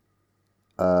probably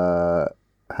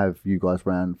have you guys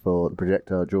round for the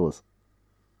projector Jaws.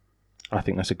 I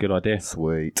think that's a good idea.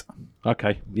 Sweet.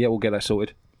 Okay, yeah, we'll get that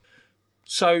sorted.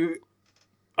 So,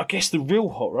 I guess the real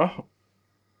horror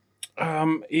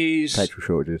is Petrol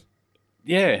shortages.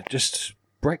 yeah, just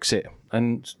Brexit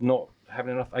and not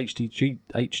having enough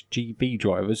HGV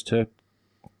drivers to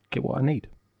get what I need,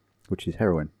 Which is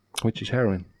heroin. which is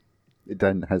heroin.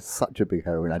 Dan has such a big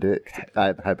heroin habit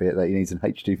that he needs an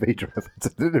HGV driver to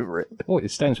deliver it. Oh, it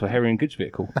stands for heroin goods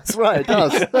vehicle. That's right, it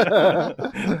does.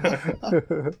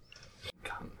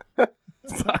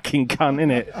 Fucking cunt,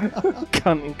 innit?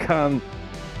 Cunt.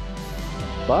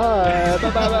 Bye.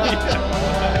 Bye. Bye.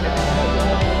 Bye.